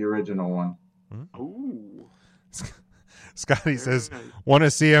 the original one. Ooh. Scotty says, want a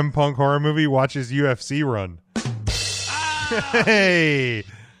CM Punk horror movie? Watch his UFC run. Hey.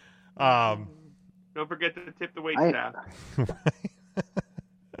 Don't forget to tip the wait staff.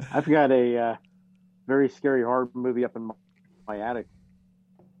 I've got a very scary horror movie up in my attic.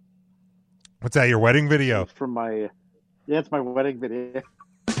 What's that, your wedding video? It's from my... Yeah, it's my wedding video.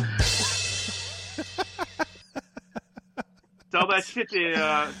 Sell that shit to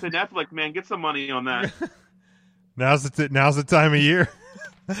Netflix, man. Get some money on that. Now's the time of year.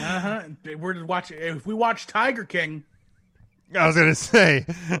 We're watching. If we watch Tiger King, I was gonna say,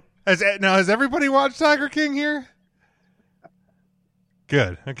 has everybody watched Tiger King here?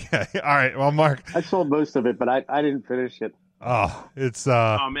 Good. Okay. All right. Well, Mark, I sold most of it, but I didn't finish it. Oh, it's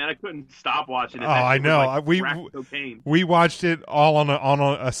oh man, I couldn't stop watching it. Oh, I know. Like we watched it all on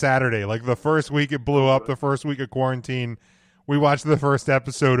a Saturday. Like the first week it blew up, the first week of quarantine. We watched the first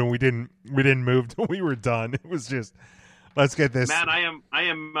episode and we didn't move till we were done. It was just, let's get this. Man, I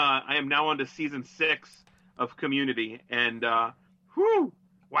am now on to season 6 of Community, and wow,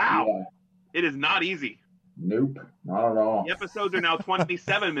 yeah. It is not easy. Nope, not at all. The episodes are now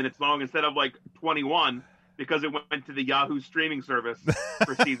 27 minutes long instead of like 21 because it went to the Yahoo streaming service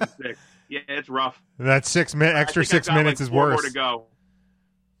for season 6. Yeah, it's rough. That extra 6 minutes is worse. More to go.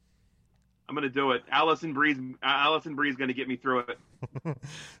 I'm gonna do it. Allison Bree's gonna get me through it.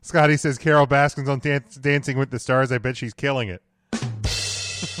 Scotty says Carol Baskin's on Dancing with the Stars. I bet she's killing it.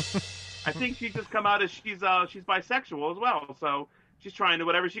 I think she just come out as she's bisexual as well, so she's trying to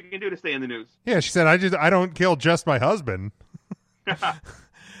whatever she can do to stay in the news. Yeah, she said, I don't kill just my husband.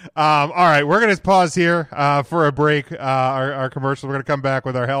 All right, we're going to pause here for a break. Our commercials. We're going to come back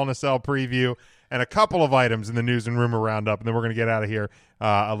with our Hell in a Cell preview and a couple of items in the news and rumor roundup, and then we're going to get out of here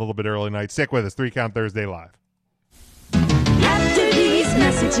a little bit early night. Stick with us. 3 Count Thursday live. After these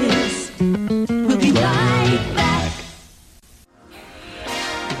messages, we'll be right back.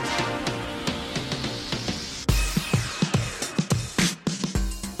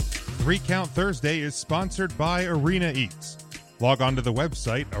 Three Count Thursday is sponsored by Arena Eats. Log on to the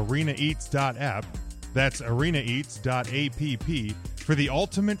website arenaeats.app. That's arenaeats.app for the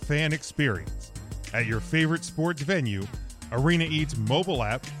ultimate fan experience. At your favorite sports venue, Arena Eats mobile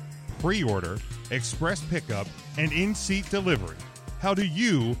app, pre-order, express pickup, and in-seat delivery. How do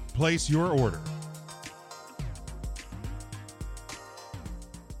you place your order?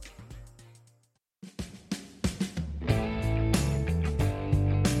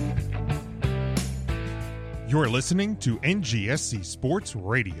 You're listening to NGSC Sports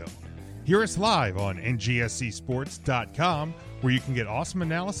Radio. Hear us live on ngscsports.com, where you can get awesome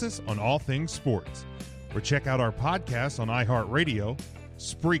analysis on all things sports. Or check out our podcasts on iHeartRadio,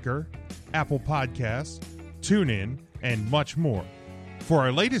 Spreaker, Apple Podcasts, TuneIn, and much more. For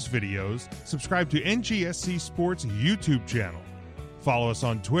our latest videos, subscribe to NGSC Sports YouTube channel. Follow us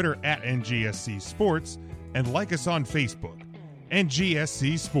on Twitter at NGSC Sports, and like us on Facebook.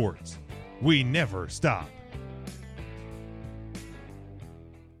 NGSC Sports. We never stop.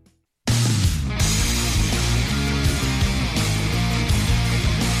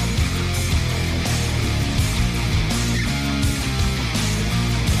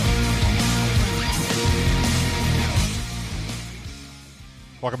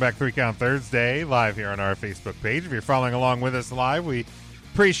 Welcome back, 3 Count Thursday, live here on our Facebook page. If you're following along with us live, we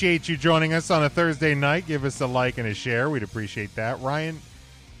appreciate you joining us on a Thursday night. Give us a like and a share. We'd appreciate that. Ryan,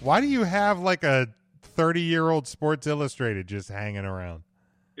 why do you have like a 30-year-old Sports Illustrated just hanging around?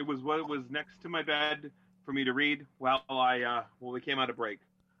 It was what was next to my bed for me to read while we came out of break.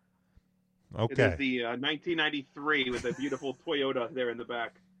 Okay. It is the 1993 with a beautiful Toyota there in the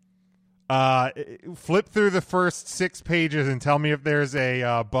back. Flip through the first 6 pages and tell me if there's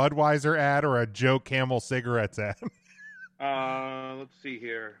a Budweiser ad or a Joe Camel cigarettes ad. Let's see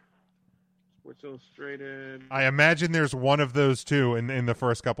here. Sports Illustrated. I imagine there's one of those two in the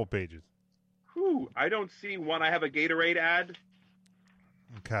first couple pages. I don't see one. I have a Gatorade ad.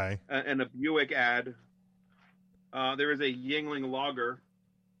 Okay. And a Buick ad. There is a Yingling Lager.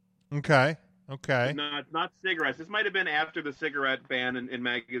 Okay. Not cigarettes. This might have been after the cigarette ban in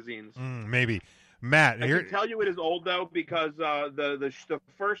magazines. Maybe. Matt, I can tell you it is old though because the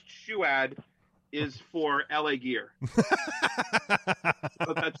first shoe ad is for LA Gear. So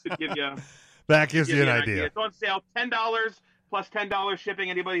that should give you. That gives you an idea. It's on sale, $10 plus $10 shipping.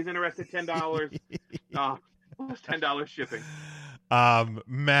 Anybody's interested, $10 plus $10 shipping.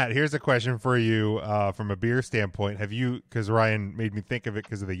 Matt, here's a question for you from a beer standpoint. Have you? Because Ryan made me think of it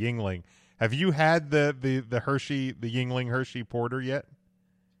because of the Yingling. Have you had the Hershey, the Yingling Hershey Porter yet?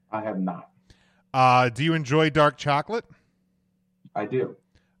 I have not. Do you enjoy dark chocolate? I do.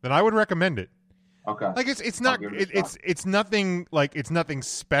 Then I would recommend it. Okay. Like it's nothing like it's nothing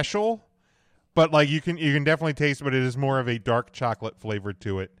special, but like you can definitely taste, but it is more of a dark chocolate flavor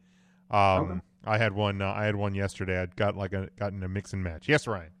to it. Okay. I had one yesterday. I'd gotten a mix and match. Yes,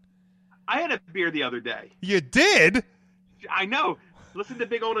 Ryan. I had a beer the other day. You did? I know. Listen to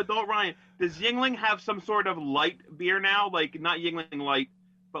big old adult Ryan. Does Yingling have some sort of light beer now? Like not Yingling Light,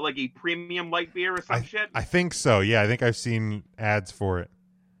 but like a premium light beer or some shit? I think so. Yeah, I think I've seen ads for it.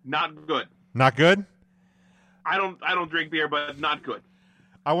 Not good. Not good? I don't drink beer, but not good.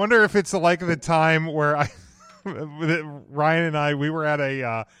 I wonder if it's like the time where Ryan and I, we were at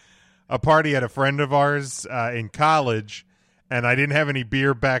a party at a friend of ours in college, and I didn't have any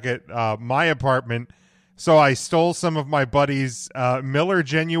beer back at my apartment, so I stole some of my buddy's Miller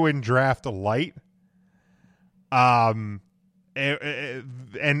Genuine Draft Light. And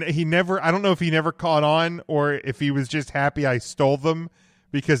he never, I don't know if he never caught on or if he was just happy I stole them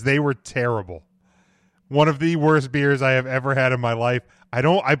because they were terrible. One of the worst beers I have ever had in my life. I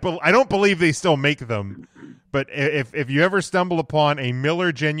don't believe they still make them, but if you ever stumble upon a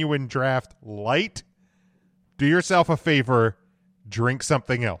Miller Genuine Draft Light, do yourself a favor, drink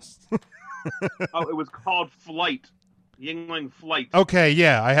something else. Oh, it was called Flight. Yingling Flight. Okay,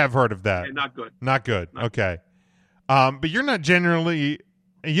 yeah, I have heard of that. Yeah, not good. Not good. Okay. But you're not you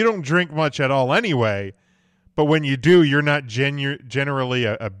don't drink much at all anyway, but when you do, you're not generally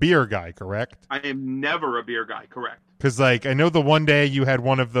a beer guy, correct? I am never a beer guy, correct. Because, like, I know the one day you had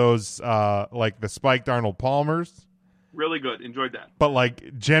one of those, like, the spiked Arnold Palmers. Really good. Enjoyed that. But,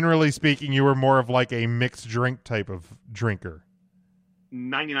 like, generally speaking, you were more of, like, a mixed drink type of drinker.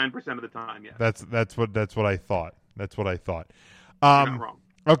 99% of the time, yeah. That's what I thought. That's what I thought. You're not wrong.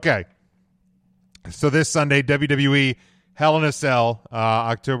 Okay. So this Sunday, WWE Hell in a Cell,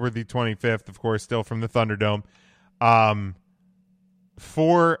 October the 25th, of course, still from the Thunderdome.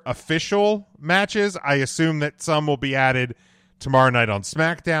 4 official matches. I assume that some will be added tomorrow night on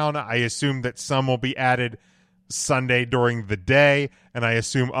SmackDown. I assume that some will be added Sunday during the day, and I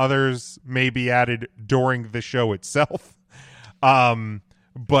assume others may be added during the show itself.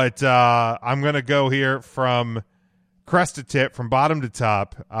 But I'm going to go here from crest to tip, from bottom to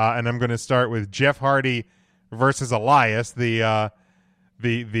top, and I'm going to start with Jeff Hardy versus Elias. The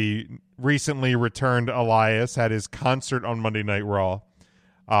recently returned Elias had his concert on Monday Night Raw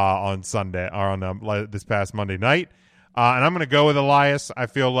on Sunday, or on this past Monday night. And I'm going to go with Elias. I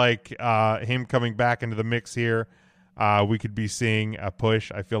feel like him coming back into the mix here, we could be seeing a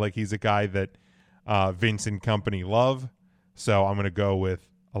push. I feel like he's a guy that Vince and company love. So I'm going to go with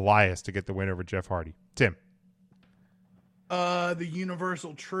Elias to get the win over Jeff Hardy. Tim. The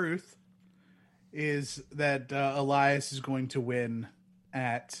universal truth is that Elias is going to win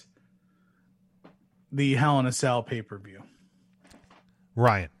at the Hell in a Cell pay-per-view.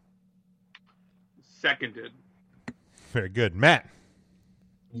 Ryan. Seconded. Very good. Matt.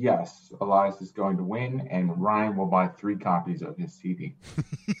 Yes, Elias is going to win, and Ryan will buy 3 copies of his CD.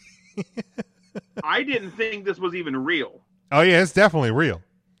 I didn't think this was even real. Oh yeah, it's definitely real.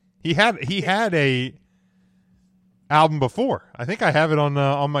 He had a album before. I think I have it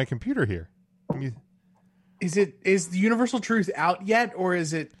on my computer here. Is the Universal Truth out yet, or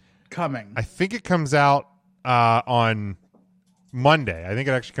is it coming? I think it comes out on Monday. I think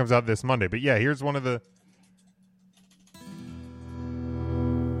it actually comes out this Monday. But yeah, here's one of the.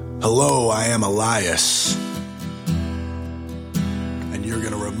 Hello, I am Elias. And you're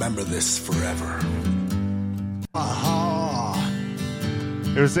going to remember this forever.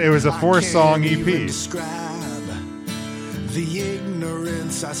 It was a 4-song EP. Describe the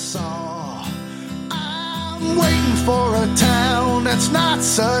ignorance I saw. I'm waiting for a town that's not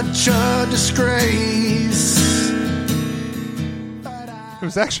such a disgrace. It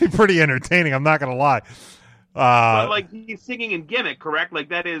was actually pretty entertaining. I'm not going to lie. But like he's singing in gimmick, correct? Like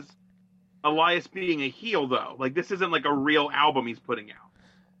that is Elias being a heel, though. Like this isn't like a real album he's putting out.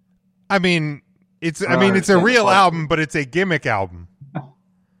 I mean, It's a real album, but it's a gimmick album.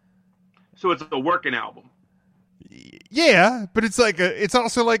 So it's a working album. Yeah, but it's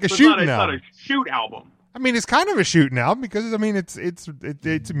also like a So shooting It's not album. a shoot album. I mean, it's kind of a shooting album because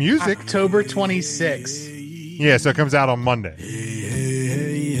it's music. October 26th. Yeah, so it comes out on Monday.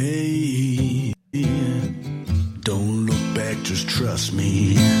 Don't look back, just trust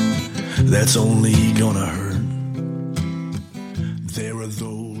me. That's only gonna hurt. There are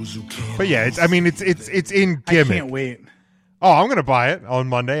those who can't. But yeah, it's in gimmick. I can't wait. Oh, I'm gonna buy it on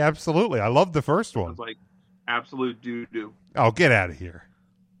Monday. Absolutely, I love the first one. It's like absolute doo-doo. Oh, get out of here!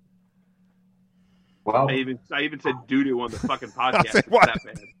 Well, I even said doo-doo on the fucking podcast. Say, It's what? that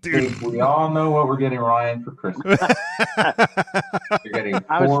bad. Dude, we all know what we're getting Ryan for Christmas. You're getting 4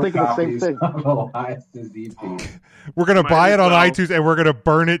 I was thinking the same copies thing. of Elias's EP. we're gonna Might buy as it on well. iTunes and we're gonna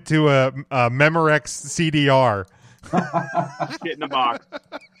burn it to a Memorex CDR. Shit in a box.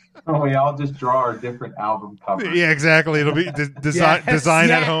 We all just draw our different album covers. Yeah, exactly. It'll be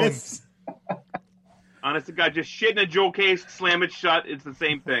design at home. yes. Honest to God, just shit in a jewel case, slam it shut. It's the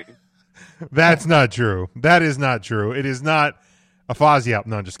same thing. That's not true. That is not true. It is not a Fozzy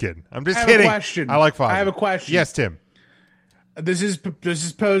album. No, I'm just kidding. I'm just I have kidding. a question. I like Fozzy. I have a question. Yes, Tim. This is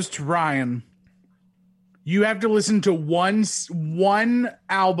posed to Ryan. You have to listen to one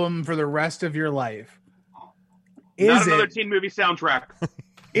album for the rest of your life. Not another teen movie soundtrack.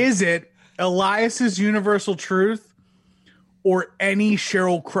 Is it Elias's Universal Truth or any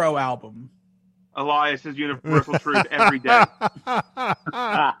Sheryl Crow album? Elias's Universal Truth every day.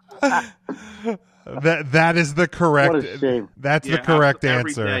 That is the correct. What a shame. That's Yeah, the correct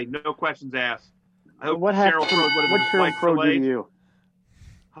every answer. day, no questions asked. I hope What Sheryl happened? Crow What Sheryl Crow do to you?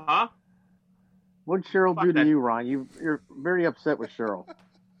 Huh? What Cheryl Fuck do to that. you, Ryan? You're very upset with Cheryl.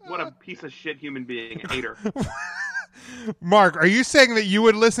 What a piece of shit human being. I hate her. Mark, are you saying that you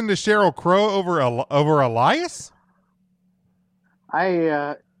would listen to Sheryl Crow over Elias?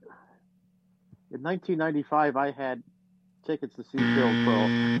 In 1995, I had tickets to see Sheryl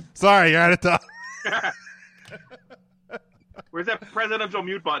Crow. Sorry, you're out of time. Where's that presidential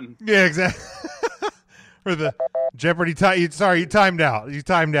mute button? Yeah, exactly. For the Jeopardy time. Sorry, you timed out.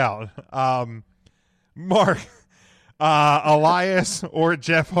 Mark, Elias or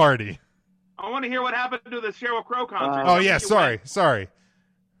Jeff Hardy? I want to hear what happened to the Sheryl Crow concert. Oh yeah, sorry.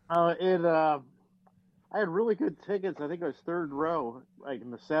 I had really good tickets. I think I was third row, like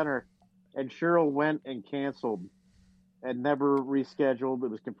in the center, and Cheryl went and canceled and never rescheduled. It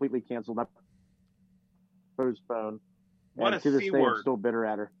was completely canceled, not postponed. What and a to this C day, I'm word. still bitter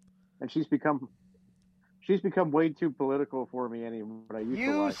at her. And she's become way too political for me anymore. I used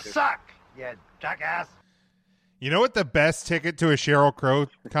to like her. you jackass. You know what the best ticket to a Sheryl Crow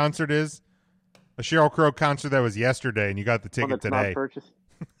concert is? A Sheryl Crow concert that was yesterday, and you got the One ticket that's not today. purchased.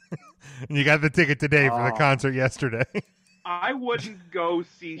 And you got the ticket today for the Oh. concert yesterday. I wouldn't go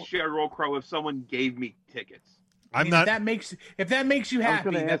see Sheryl Crow if someone gave me tickets. I'm not. If that makes you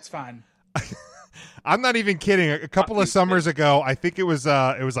happy, gonna that's fine. I'm not even kidding. A couple of summers ago, I think it was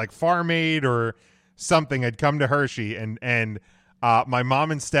like Farm Aid or something had come to Hershey, and my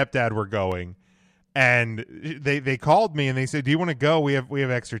mom and stepdad were going, and they called me and they said, "Do you want to go? We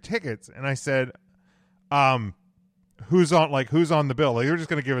have extra tickets." And I said, who's on the bill? Like, they're just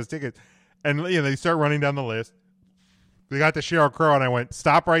going to give us tickets, and they start running down the list. They got to Sheryl Crow, and I went,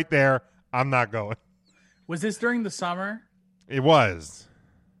 "Stop right there! I'm not going." Was this during the summer? It was.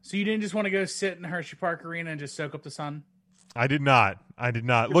 So you didn't just want to go sit in Hershey Park Arena and just soak up the sun? I did not.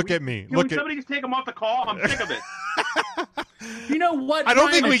 Look at me. Can somebody just take him off the call? I'm sick of it. You know what? I don't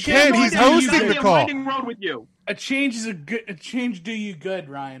Ryan, think we a can. change He's do you hosting good. the call. Winding road with you. A change is a change do you good,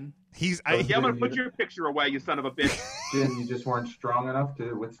 Ryan. Yeah, I'm gonna put your picture away, you son of a bitch. Jim, you just weren't strong enough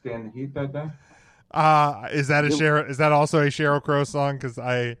to withstand the heat that day? Is that also a Sheryl Crow song? Because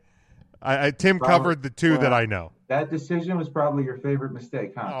Tim covered the two that I know. That decision was probably your favorite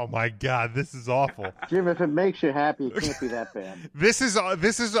mistake, huh? Oh my God, this is awful. Jim, if it makes you happy, it can't be that bad. This is I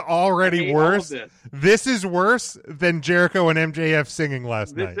already hate worse. all of This is worse than Jericho and MJF singing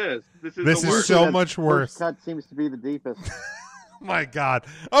last night. This This the is worst. so That much first worse. cut seems to be the deepest. My God.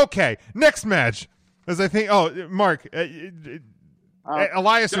 Okay, next match. As I think, Mark,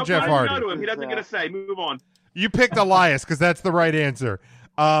 Elias or Don't Jeff let him Hardy? go to him. He doesn't get a say. Move on. You picked Elias because that's the right answer.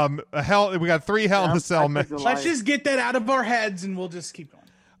 We got 3 Hell in a Cell matches. Let's just get that out of our heads and we'll just keep going.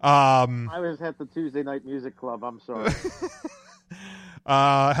 I was at the Tuesday Night Music Club. I'm sorry.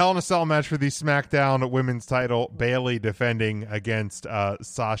 Hell in a Cell match for the SmackDown Women's title. Bayley defending against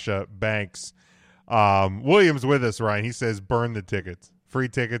Sasha Banks. Williams with us, Ryan. He says, burn the tickets. Free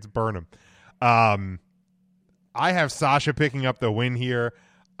tickets, burn them. I have Sasha picking up the win here.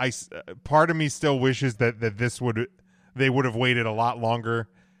 part of me still wishes that they would have waited a lot longer.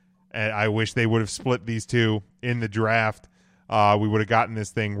 And I wish they would have split these two in the draft. We would have gotten this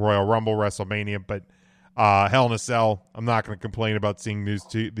thing Royal Rumble, WrestleMania, but Hell in a Cell. I'm not going to complain about seeing these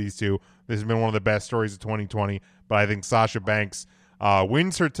two. This has been one of the best stories of 2020. But I think Sasha Banks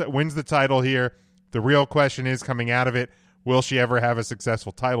wins the title here. The real question is, coming out of it, will she ever have a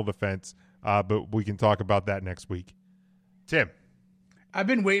successful title defense? But we can talk about that next week. Tim. I've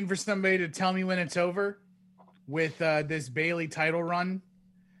been waiting for somebody to tell me when it's over with this Bayley title run.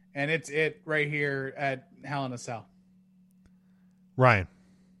 And it's it right here at Hell in a Cell. Ryan.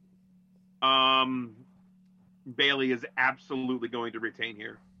 Bayley is absolutely going to retain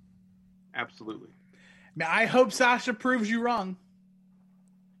here. Absolutely. Now, I hope Sasha proves you wrong.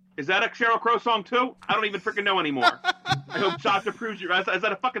 Is that a Sheryl Crow song too? I don't even freaking know anymore. I hope Sasha proves you wrong. Is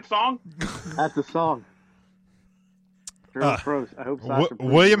that a fucking song? That's a song. Sheryl Crow. I hope Sasha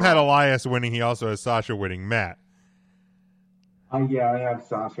William had Elias winning. He also has Sasha winning. Matt. Yeah, I have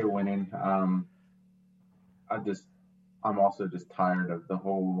Sasha winning. I'm also just tired of the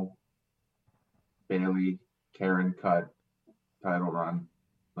whole Bayley Karen cut title run.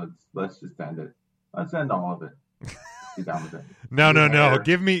 Let's just end it. Let's end all of it. Be done with it. No.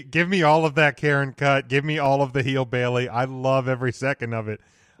 Give me all of that Karen cut. Give me all of the heel Bayley. I love every second of it.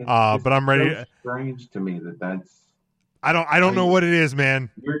 But I'm ready. So strange to me that's. I don't know what it is, man.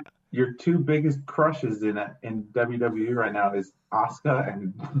 Your two biggest crushes in WWE right now is Asuka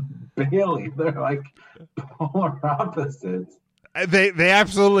and Bayley. They're like polar opposites. They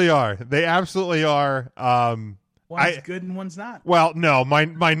absolutely are. They absolutely are. One's good and one's not. Well, no,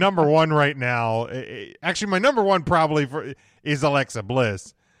 my number one right now. Actually, my number one probably is Alexa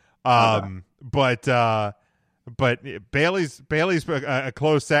Bliss. But Bayley's a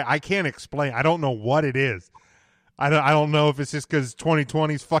close set. I can't explain. I don't know what it is. I don't know if it's just because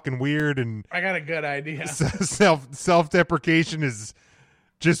 2020 is fucking weird and I got a good idea. Self-deprecation is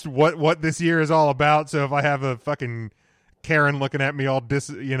just what this year is all about. So if I have a fucking Karen looking at me all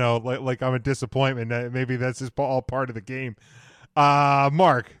like I'm a disappointment, maybe that's just all part of the game.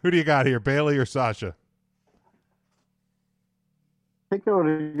 Mark, who do you got here, Bayley or Sasha? I think I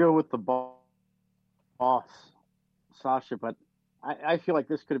would go with the boss, Sasha, but I feel like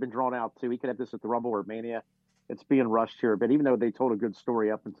this could have been drawn out too. We could have this at the Rumble or Mania. It's being rushed here, but even though they told a good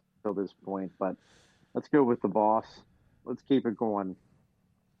story up until this point, but let's go with the boss. Let's keep it going.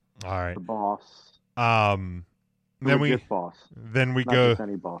 All right, the boss. Then we boss. Then we Not go just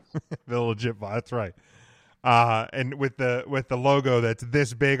any boss. The legit boss. That's right. And with the logo that's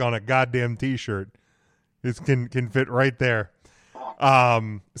this big on a goddamn t-shirt, this can fit right there.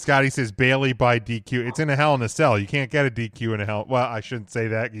 Scotty says Bayley by DQ. It's in a Hell in a Cell. You can't get a DQ in a Hell. Well, I shouldn't say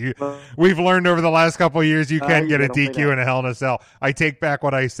that. We've learned over the last couple of years you can get a DQ in a Hell in a Cell. I take back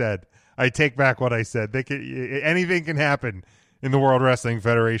what I said. Anything can happen in the World Wrestling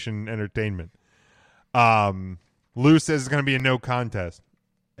Federation Entertainment. Lou says it's going to be a no contest.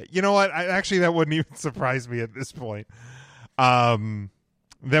 You know what? That wouldn't even surprise me at this point.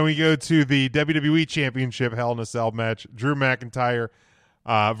 Then we go to the WWE Championship Hell in a Cell match. Drew McIntyre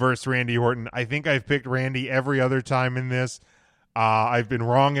versus Randy Orton. I think I've picked Randy every other time in this. I've been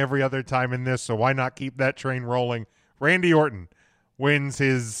wrong every other time in this, so why not keep that train rolling? Randy Orton wins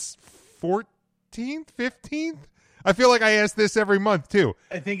his 14th, 15th? I feel like I ask this every month, too.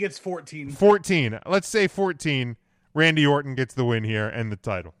 I think it's 14. 14. Let's say 14. Randy Orton gets the win here and the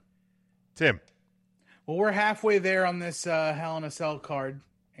title. Tim. Well, we're halfway there on this Hell in a Cell card.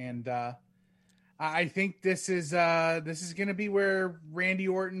 And I think this is going to be where Randy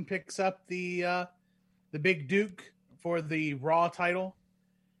Orton picks up the Big Duke for the Raw title,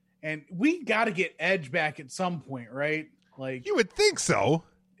 and we got to get Edge back at some point, right? Like you would think so.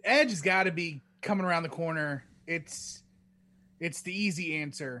 Edge has got to be coming around the corner. It's the easy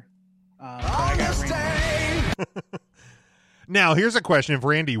answer. I got Randy. Now, here's a question: if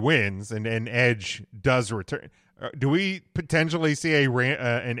Randy wins and Edge does return. Do we potentially see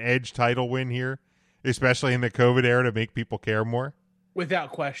an Edge title win here, especially in the COVID era, to make people care more?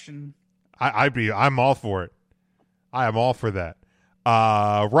 Without question. I'm all for it. I am all for that.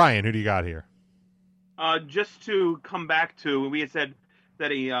 Ryan, who do you got here? Just to come back to, we had said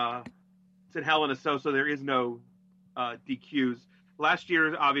that it's in Hell in a Cell, so there is no DQs. Last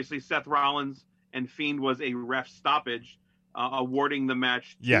year, obviously, Seth Rollins and Fiend was a ref stoppage, awarding the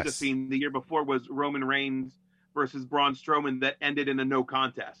match to the Fiend. The year before was Roman Reigns versus Braun Strowman that ended in a no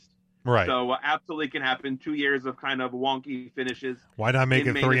contest. Right. So absolutely can happen. 2 years of kind of wonky finishes. Why not make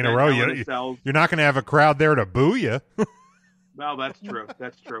it 3 in a row? You're not going to have a crowd there to boo you. Well, that's true.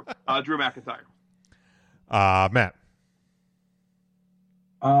 That's true. Drew McIntyre. Matt.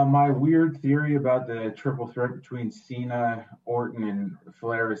 My weird theory about the triple threat between Cena, Orton, and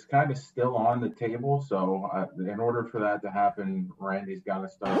Flair is kind of still on the table. So in order for that to happen, Randy's got to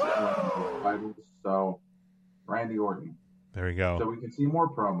start winning those titles. So Randy Orton. There we go. So we can see more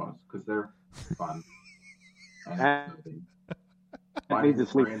promos because they're fun. My name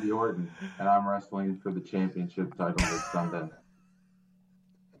is Randy Orton, and I'm wrestling for the championship title this Sunday.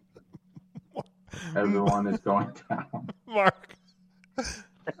 Everyone is going down. Mark.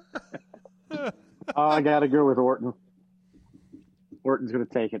 I got to go with Orton. Orton's going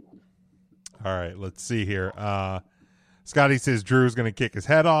to take it. All right, let's see here. Scotty says Drew's going to kick his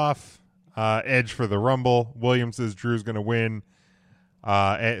head off. Edge for the Rumble. William says Drew's going to win.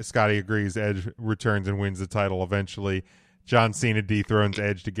 Scotty agrees. Edge returns and wins the title eventually. John Cena dethrones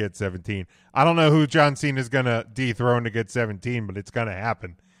Edge to get 17. I don't know who John Cena is going to dethrone to get 17, but it's going to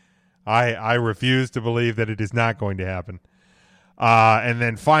happen. I refuse to believe that it is not going to happen. And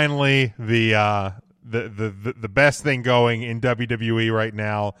then finally, the best thing going in WWE right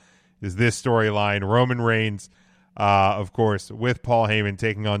now is this storyline. Roman Reigns, of course, with Paul Heyman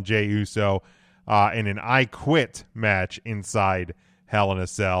taking on Jey Uso in an I Quit match inside Hell in a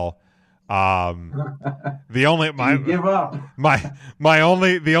Cell. The only give up.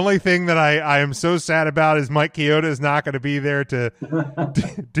 The only thing that I am so sad about is Mike Chioda is not going to be there to.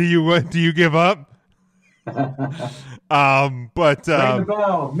 Do you give up? Ring the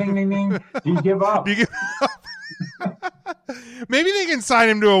bell. Ding ding ding. Do you give up? Maybe they can sign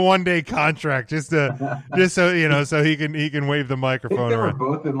him to a 1-day contract just so so he can wave the microphone they were around.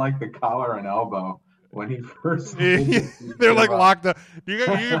 both in like the collar and elbow when he first. They're like locked up. You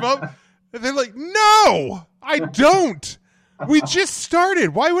give up? And they're like, no, I don't. We just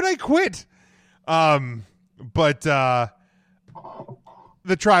started. Why would I quit? But the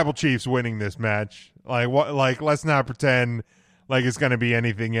Tribal Chiefs winning this match. Like let's not pretend like it's going to be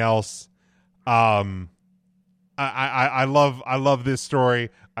anything else. I love this story.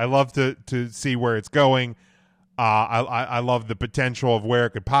 I love to see where it's going. I love the potential of where it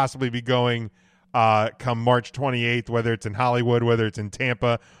could possibly be going come March 28th, whether it's in Hollywood, whether it's in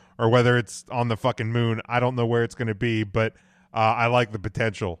Tampa, or whether it's on the fucking moon. I don't know where it's going to be, but I like the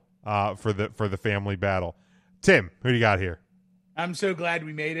potential for the family battle. Tim, who do you got here? I'm so glad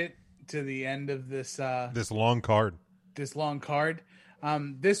we made it to the end of this long card. This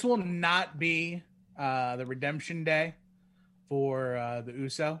will not be the redemption day for the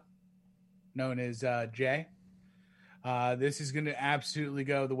Uso, known as Jey. This is going to absolutely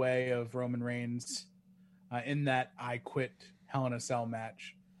go the way of Roman Reigns in that I Quit Hell in a Cell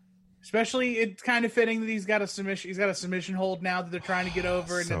match. Especially, it's kind of fitting that he's got a submission hold now that they're trying to get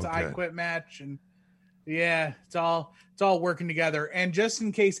over, and it's an I Quit match, and yeah, it's all working together. And just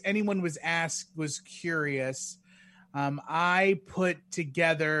in case anyone was curious, I put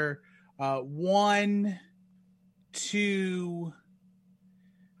together 1, 2.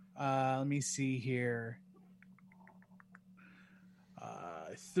 Let me see here.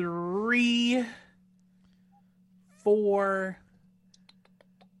 3, 4,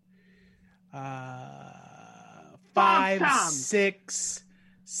 5, 6,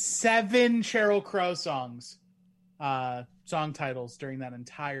 7 Sheryl Crow songs, song titles during that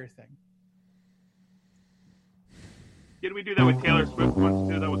entire thing. Didn't we do that with Taylor Swift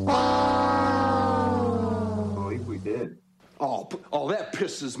once too? That was fun. I believe we did. Oh, that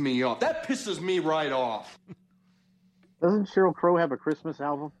pisses me off. That pisses me right off. Doesn't Sheryl Crow have a Christmas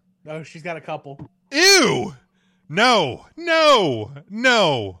album? No, she's got a couple. Ew! No. She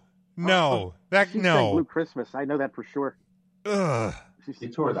sang Blue Christmas. I know that for sure. Ugh. She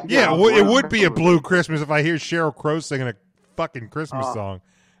tore that. Yeah, it would be a Blue Christmas if I hear Sheryl Crow singing a fucking Christmas song.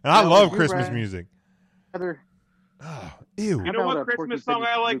 And I love Christmas music. Ew. You know what Christmas song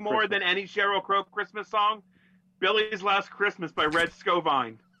I like more than any Sheryl Crow Christmas song? Billy's Last Christmas by Red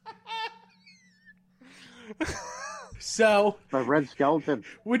Scovine. So, by Red Skeleton.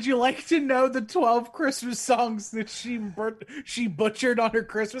 Would you like to know the 12 Christmas songs that she butchered on her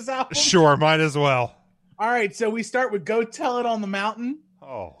Christmas album? Sure, might as well. All right, so we start with Go Tell It on the Mountain.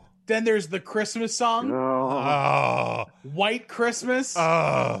 Oh. Then there's the Christmas song. Oh. White Christmas.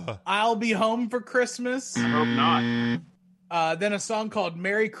 I'll Be Home for Christmas. I hope not. Then a song called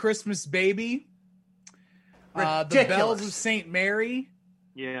Merry Christmas Baby. The Bells of St. Mary.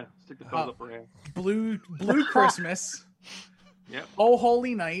 Yeah, stick the bells up her ass. Blue Christmas. Yep. Oh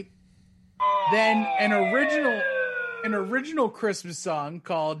Holy Night. Then an original Christmas song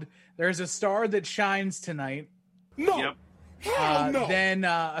called There's a Star That Shines Tonight. No. Yep. No. Then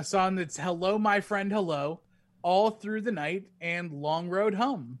a song that's Hello My Friend Hello, All Through the Night, and Long Road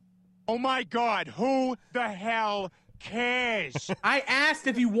Home. Oh my God, who the hell cares? I asked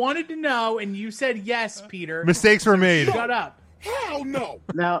if you wanted to know, and you said yes, Peter. Mistakes were made. Shut up. Hell no.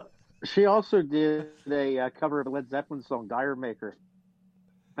 Now, she also did a cover of a Led Zeppelin song, Dire Maker.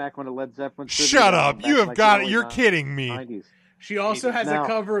 Back when the Led Zeppelin. Shut up! You have got it. You're kidding me. 90s. She also has Now- a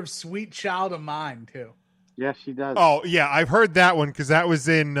cover of "Sweet Child of Mine" too. Yes, she does. Oh yeah, I've heard that one because that was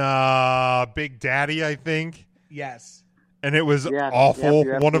in Big Daddy, I think, Yes. and it was Yeah, awful.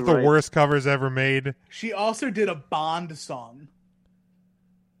 you're One of the absolutely right. worst covers ever made. She also did a Bond song.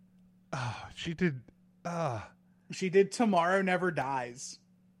 She did. She did "Tomorrow Never Dies."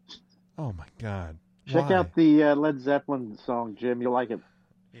 Oh my god! Check Why? out the Led Zeppelin song, Jim. You'll like it.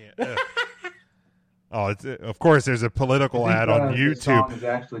 Yeah. Oh, it's of course. There's a political ad on The YouTube. song is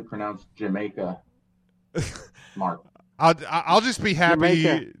actually pronounced Jamaica. Mark. I'll just be happy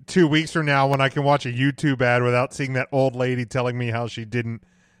Jamaica. 2 weeks from now when I can watch a YouTube ad without seeing that old lady telling me how she didn't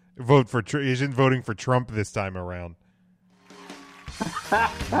vote for isn't voting for Trump this time around.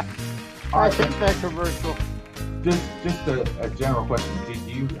 I think that commercial. Just a general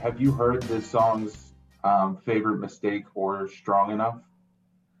question. Have you heard this song's favorite mistake or Strong Enough?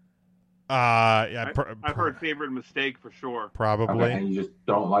 Yeah, I've heard "Favorite Mistake" for sure. probably. Okay, and you just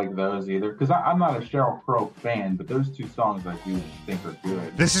don't like those either? Because I'm not a Sheryl Crow fan, but those two songs I do think are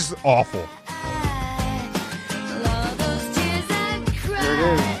good. This is awful. There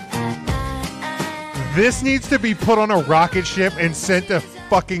it is. This needs to be put on a rocket ship and sent to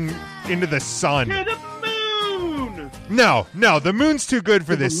fucking into the sun. To the moon. No, the moon's too good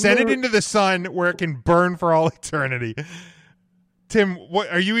for this. Send it into the sun where it can burn for all eternity. Tim, what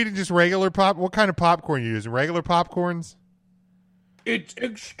are you eating? Just regular pop? What kind of popcorn are you using? Regular popcorns? It's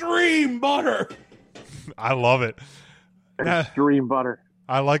extreme butter. I love it. Extreme butter.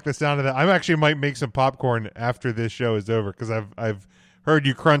 I like the sound of that. I actually might make some popcorn after this show is over because I've heard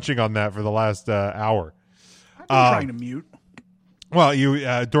you crunching on that for the last hour. I'm trying to mute. Well, you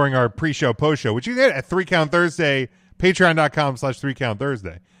during our pre-show, post-show, which you get at 3 Count Thursday, patreon.com/3 Count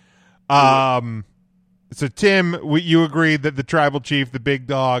Thursday. So, Tim, you agree that the tribal chief, the big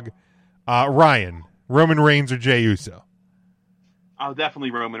dog, Ryan, Roman Reigns, or Jey Uso? Oh,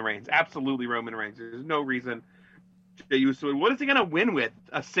 definitely Roman Reigns. Absolutely Roman Reigns. There's no reason Jey Uso. What is he going to win with?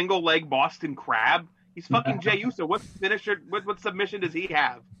 A single leg Boston Crab? He's fucking Jey Uso. What finisher? What submission does he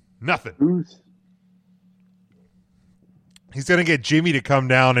have? Nothing. He's going to get Jimmy to come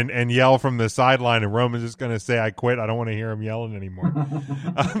down and yell from the sideline, and Roman's just going to say, "I quit. I don't want to hear him yelling anymore."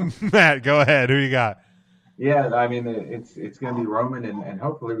 Matt, go ahead. Who you got? Yeah, I mean, it's going to be Roman, and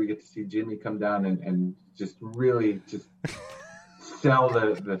hopefully we get to see Jimmy come down and just really just sell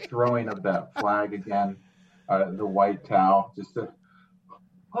the throwing of that flag again, the white towel. Just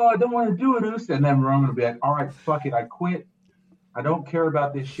I don't want to do it, Uso. And then Roman will be like, all right, fuck it, I quit. I don't care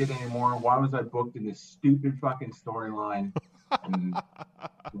about this shit anymore. Why was I booked in this stupid fucking storyline? I'm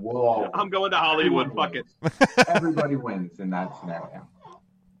going to Hollywood. Fuck it. Everybody wins in that scenario.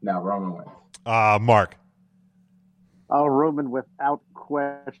 Now Roman wins. Mark. Oh, Roman without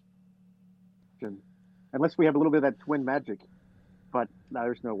question. Unless we have a little bit of that twin magic. But no,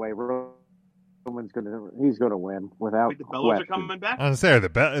 there's no way. Roman's he's gonna win without Wait, the Bellas question. are coming back? I was say, are the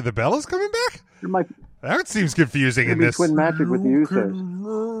Bellas coming back? That seems confusing in Maybe this. twin magic with the Usos.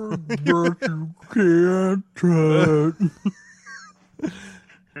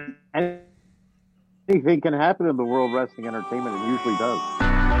 Anything can happen in the World Wrestling Entertainment. It usually does.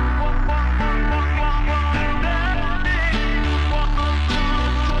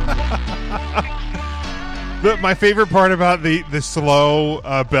 My favorite part about the slow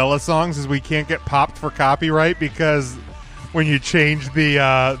Bella songs is we can't get popped for copyright because when you change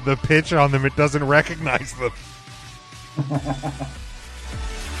the pitch on them, it doesn't recognize them. Not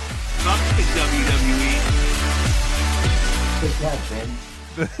like WWE.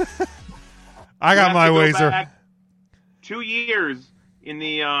 I got my ways. 2 years in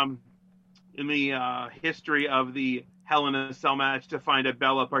the history of the Hell in a Cell match to find a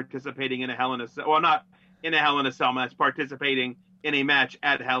Bella participating in a Hell in a Cell. Well, not in a Hell in a Cell match, participating in a match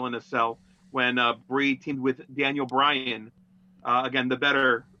at Hell in a Cell when Brie teamed with Daniel Bryan. Again, the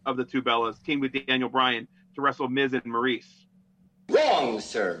better of the two Bellas teamed with Daniel Bryan to wrestle Miz and Maurice. Wrong,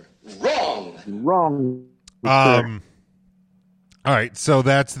 sir. Wrong. All right, so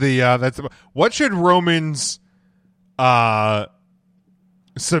that's what should Roman's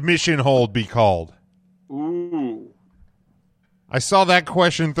submission hold be called? Ooh. I saw that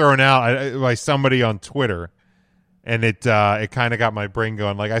question thrown out by somebody on Twitter, and it kind of got my brain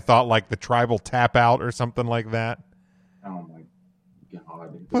going. Like I thought, like the tribal tap out or something like that. Oh my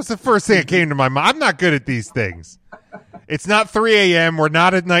god! What's the first thing that came to my mind? I'm not good at these things. It's not 3 a.m. We're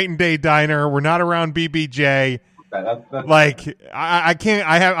not at Night and Day Diner. We're not around BBJ. Like I can't.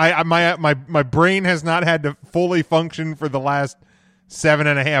 My brain has not had to fully function for the last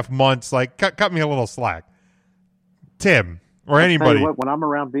 7.5 months. Like cut me a little slack, Tim, or anybody. Tell you what, when I'm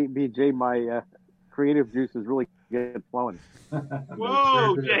around BJ, my creative juices really get flowing.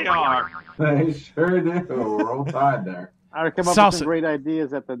 Whoa, JR. They sure do. Roll Tide there. I come up with some great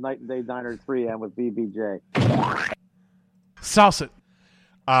ideas at the Night and Day Diner 3M with BBJ. Sauce it.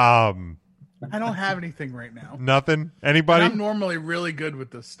 I don't have anything right now. Nothing? Anybody? And I'm normally really good with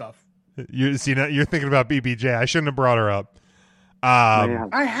this stuff. You see, you're thinking about BBJ. I shouldn't have brought her up.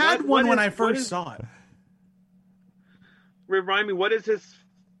 I had one when I first saw it. Remind me, what does his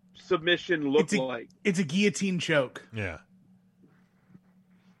submission look like? It's a guillotine choke. Yeah.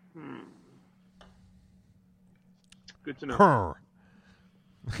 Good to know.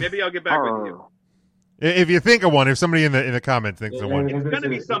 Maybe I'll get back with you. If you think of one, if somebody in the comments thinks of one, it's going to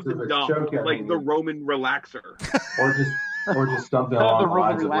be something dumb, like the Roman relaxer, or just something along the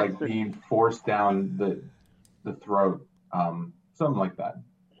lines of like being forced down the throat, something like that.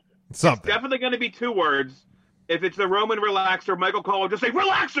 It's definitely going to be 2 words. If it's the Roman relaxer, Michael Cole will just say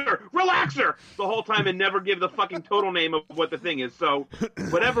relaxer the whole time and never give the fucking total name of what the thing is. So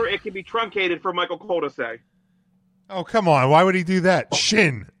whatever, it can be truncated for Michael Cole to say. Oh, come on. Why would he do that?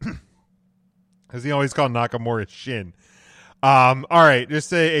 Shin. As he always called Nakamura Shin. All right,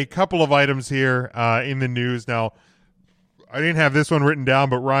 just a couple of items here in the news. Now, I didn't have this one written down,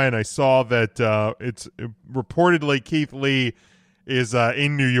 but Ryan, I saw that it's reportedly Keith Lee is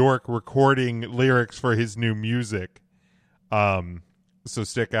in New York recording lyrics for his new music. So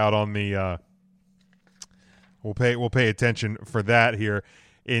stick out on the. We'll pay attention for that here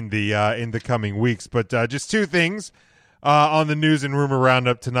in the coming weeks. But just 2 things. On the news and rumor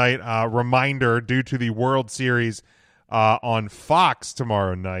roundup tonight, reminder due to the World Series on Fox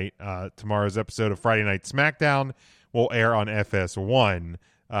tomorrow night. Tomorrow's episode of Friday Night SmackDown will air on FS1.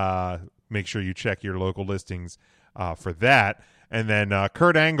 Make sure you check your local listings for that. And then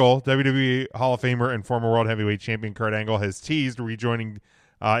Kurt Angle, WWE Hall of Famer and former World Heavyweight Champion Kurt Angle, has teased rejoining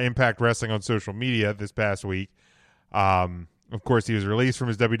Impact Wrestling on social media this past week. Of course, he was released from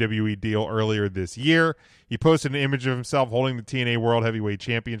his WWE deal earlier this year. He posted an image of himself holding the TNA World Heavyweight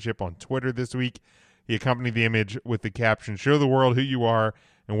Championship on Twitter this week. He accompanied the image with the caption, "Show the world who you are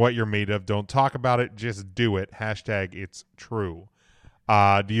and what you're made of. Don't talk about it, just do it. Hashtag it's true."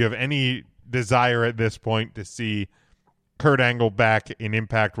 Do you have any desire at this point to see Kurt Angle back in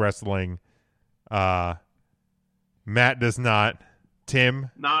Impact Wrestling? Matt does not. Tim?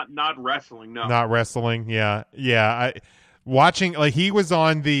 Not wrestling, no. Not wrestling, yeah. Watching, like, he was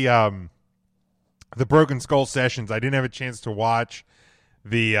on the Broken Skull sessions. I didn't have a chance to watch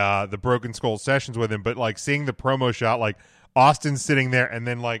the Broken Skull sessions with him, but like seeing the promo shot, like Austin sitting there, and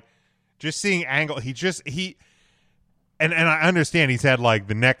then like just seeing Angle, and I understand he's had like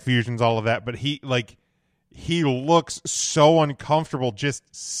the neck fusions, all of that, but he looks so uncomfortable just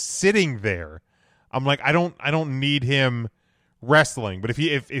sitting there. I'm like, I don't need him wrestling, but if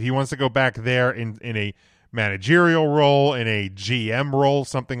he wants to go back there in a managerial role, in a GM role,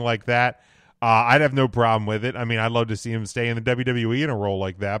 something like that, I'd have no problem with it. I mean, I'd love to see him stay in the WWE in a role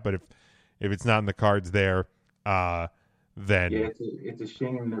like that, but if it's not in the cards there, then it's a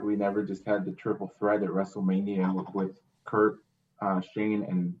shame that we never just had the triple threat at WrestleMania with Kurt, Shane,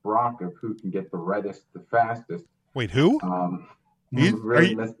 and Brock of who can get the reddest the fastest. Wait, who? Missed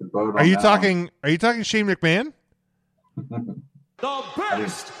the boat are you talking Shane McMahon? The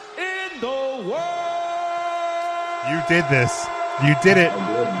best in the world. You did this. You did it.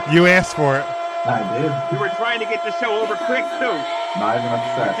 I did. You asked for it. I did. We were trying to get the show over quick, too. Not even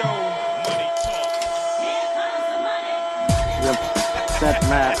upset. That's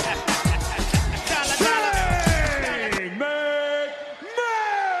Matt.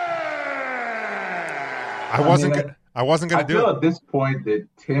 I wasn't going to do it. I feel at this point that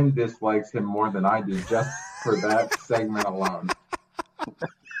Tim dislikes him more than I do just for that segment alone.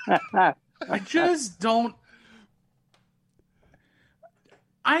 I just don't.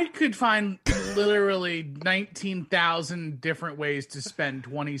 I could find literally 19,000 different ways to spend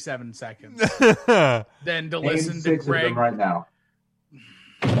 27 seconds than to listen to Greg. Of them right now.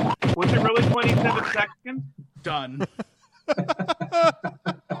 Was it really 27 seconds? Done.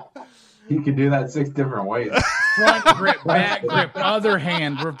 You could do that 6 different ways. Front grip, back grip, other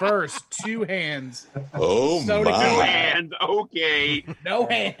hand, reverse, 2 hands. Oh, so my. No hands, okay. No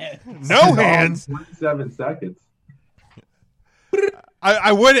hands. No hands. 27 seconds.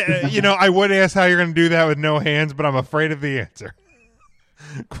 I would, I would ask how you're going to do that with no hands, but I'm afraid of the answer.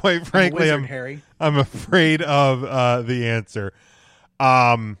 Quite frankly, Harry. I'm afraid of the answer.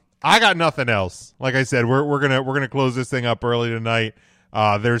 I got nothing else. Like I said, we're gonna close this thing up early tonight.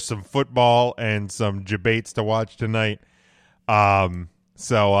 There's some football and some debates to watch tonight.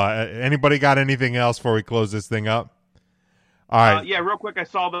 So anybody got anything else before we close this thing up? All right. Yeah, real quick, I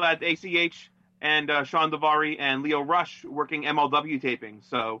saw that ACH and Sean Davari and Leo Rush working MLW taping.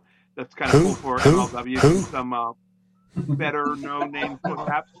 So that's kind of cool for MLW. Some better known names,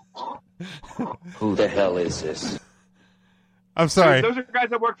 perhaps. Who the hell is this? I'm sorry. Those are guys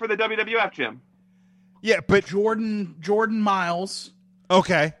that work for the WWF, Jim. Yeah, but Jordan Miles.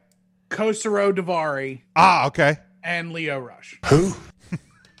 Okay. Kosaro Davari. Okay. And Leo Rush. Who?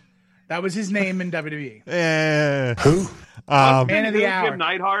 That was his name in WWE. Who? Man of the hour. Jim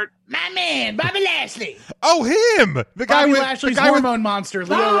Neidhart. My man, Bobby Lashley. Oh, him. The guy Bobby with Lashley's the guy hormone with, monster.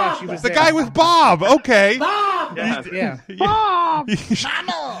 Leo Rush. He was the there. guy with Bob. Okay. Bob. Yeah. Bob. Okay.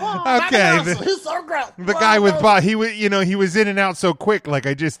 He's so great. The guy with Bob. He was, he was in and out so quick. Like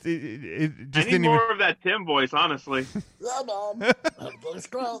I just, it I just need didn't more even. of that Tim voice, honestly. Yeah, man. That's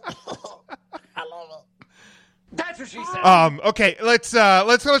great. I love it. That's what she said. Okay. Let's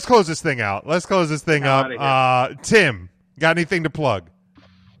close this thing out. Let's close this thing up. Tim, got anything to plug?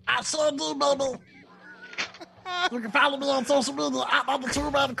 I sure do, baby. You can follow me on social media at Not the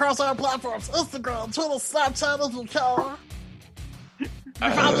Tour Man across our platforms: Instagram, Twitter, Snapchat, if you care. You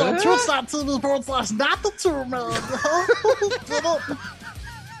can follow me on twitch.tv/Not the Tour Man.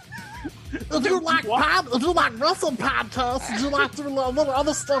 If you like wrestling podcasts, and you like to learn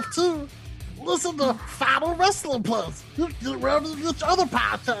other stuff too, listen to Final Wrestling Plus. You get wherever you get your other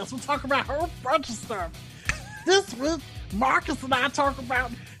podcasts. We talk about a whole bunch of stuff. This week, Marcus and I talk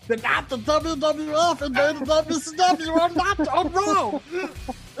about the WWF and WCW on Raw. It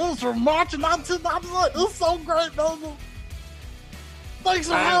was from March of 1998. It's so great, baby. Thanks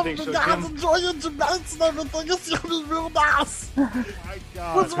for having me, guys. Enjoy your debates and everything. It's gonna be real nice. Oh my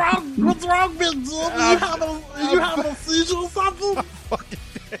God. What's wrong, Big Jim? You having a seizure or something?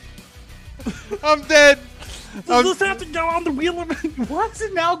 I'm dead. Does this have to go on the wheel of what's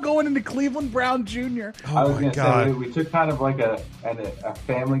it now going into Cleveland Brown Jr.? I was going to say, we took kind of like a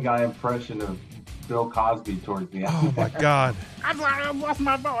Family Guy impression of Bill Cosby towards the end. Oh, my God. I'm sorry, I lost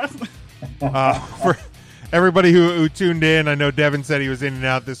my voice. For everybody who tuned in, I know Devin said he was in and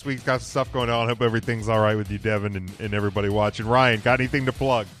out this week. Got some stuff going on. Hope everything's all right with you, Devin, and everybody watching. Ryan, got anything to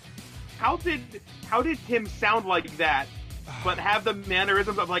plug? How did Tim sound like that, but have the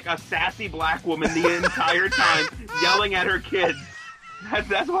mannerisms of like a sassy black woman the entire time, yelling at her kids?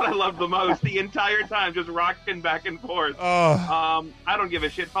 That's what I love the most. The entire time, just rocking back and forth. I don't give a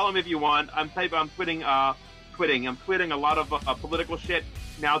shit. Follow me if you want. I'm tweeting a lot of political shit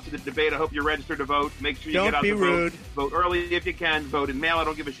now to the debate. I hope you're registered to vote. Make sure you get out to vote. Vote early if you can. Vote in mail. I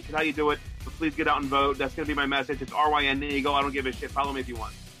don't give a shit how you do it, but please get out and vote. That's going to be my message. It's RYN Eagle. I don't give a shit. Follow me if you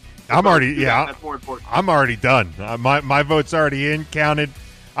want. I'm already, that's more important. I'm already done. My vote's already in, counted.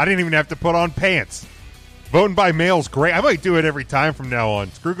 I didn't even have to put on pants. Voting by mail's great. I might do it every time from now on.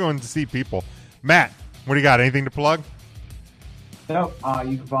 Screw going to see people. Matt, what do you got? Anything to plug? Nope.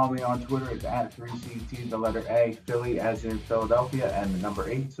 You can follow me on Twitter. It's at 3CT, the letter A, Philly, as in Philadelphia, and the number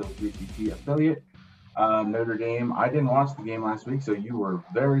 8, so 3CT affiliate. Notre Dame. I didn't watch the game last week, so you were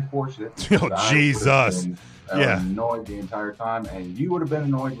very fortunate. Oh, Jesus. Annoyed the entire time, and you would have been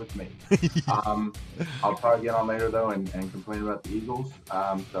annoyed with me. I'll probably get on later though and complain about the Eagles.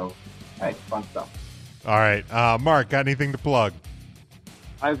 So hey, fun stuff. All right, Mark, got anything to plug?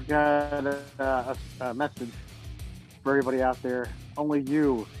 I've got a message for everybody out there. Only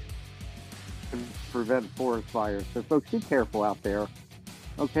you can prevent forest fires. So folks, be careful out there.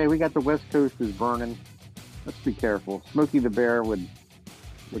 Okay, we got the West Coast is burning. Let's be careful. Smokey the Bear would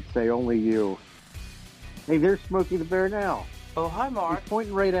say only you. Hey, there's Smokey the Bear now. Oh, hi, Mark. He's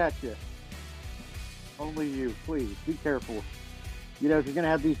pointing right at you. Only you. Please, be careful. If you're going to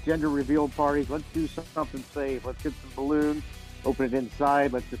have these gender reveal parties, let's do something safe. Let's get some balloons, open it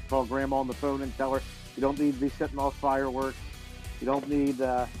inside. Let's just call Grandma on the phone and tell her you don't need to be setting off fireworks. You don't need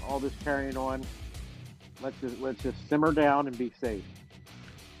all this carrying on. Let's just simmer down and be safe.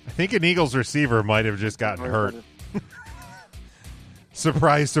 I think an Eagles receiver might have just gotten hurt.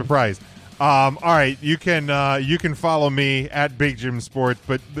 Surprise, surprise. All right, you can follow me at Big Jim Sports,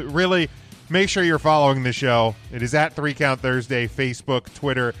 but really make sure you're following the show. It is at 3 Count Thursday, Facebook,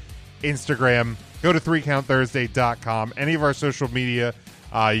 Twitter, Instagram. Go to 3countthursday.com. Any of our social media,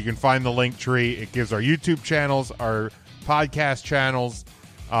 you can find the link tree. It gives our YouTube channels, our podcast channels,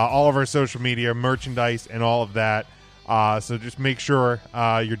 all of our social media, merchandise, and all of that. So just make sure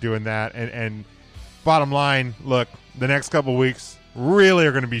you're doing that. And bottom line, look, the next couple weeks really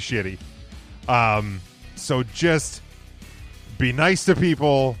are going to be shitty. So just be nice to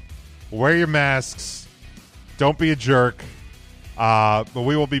people, Wear your masks. Don't be a jerk. But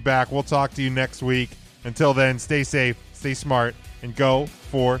we will be back. We'll talk to you next week. Until then, stay safe, stay smart, and go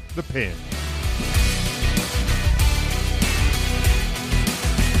for the pin.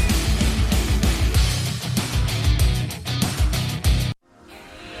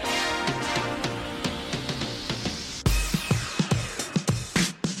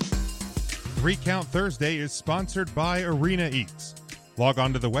 Three Count Thursday is sponsored by Arena Eats. Log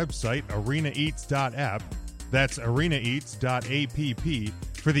on to the website arenaeats.app. That's arenaeats.app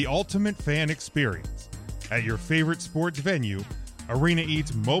for the ultimate fan experience. At your favorite sports venue, Arena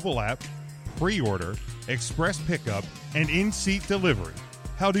Eats mobile app, pre-order, express pickup, and in-seat delivery.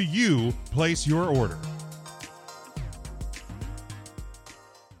 How do you place your order?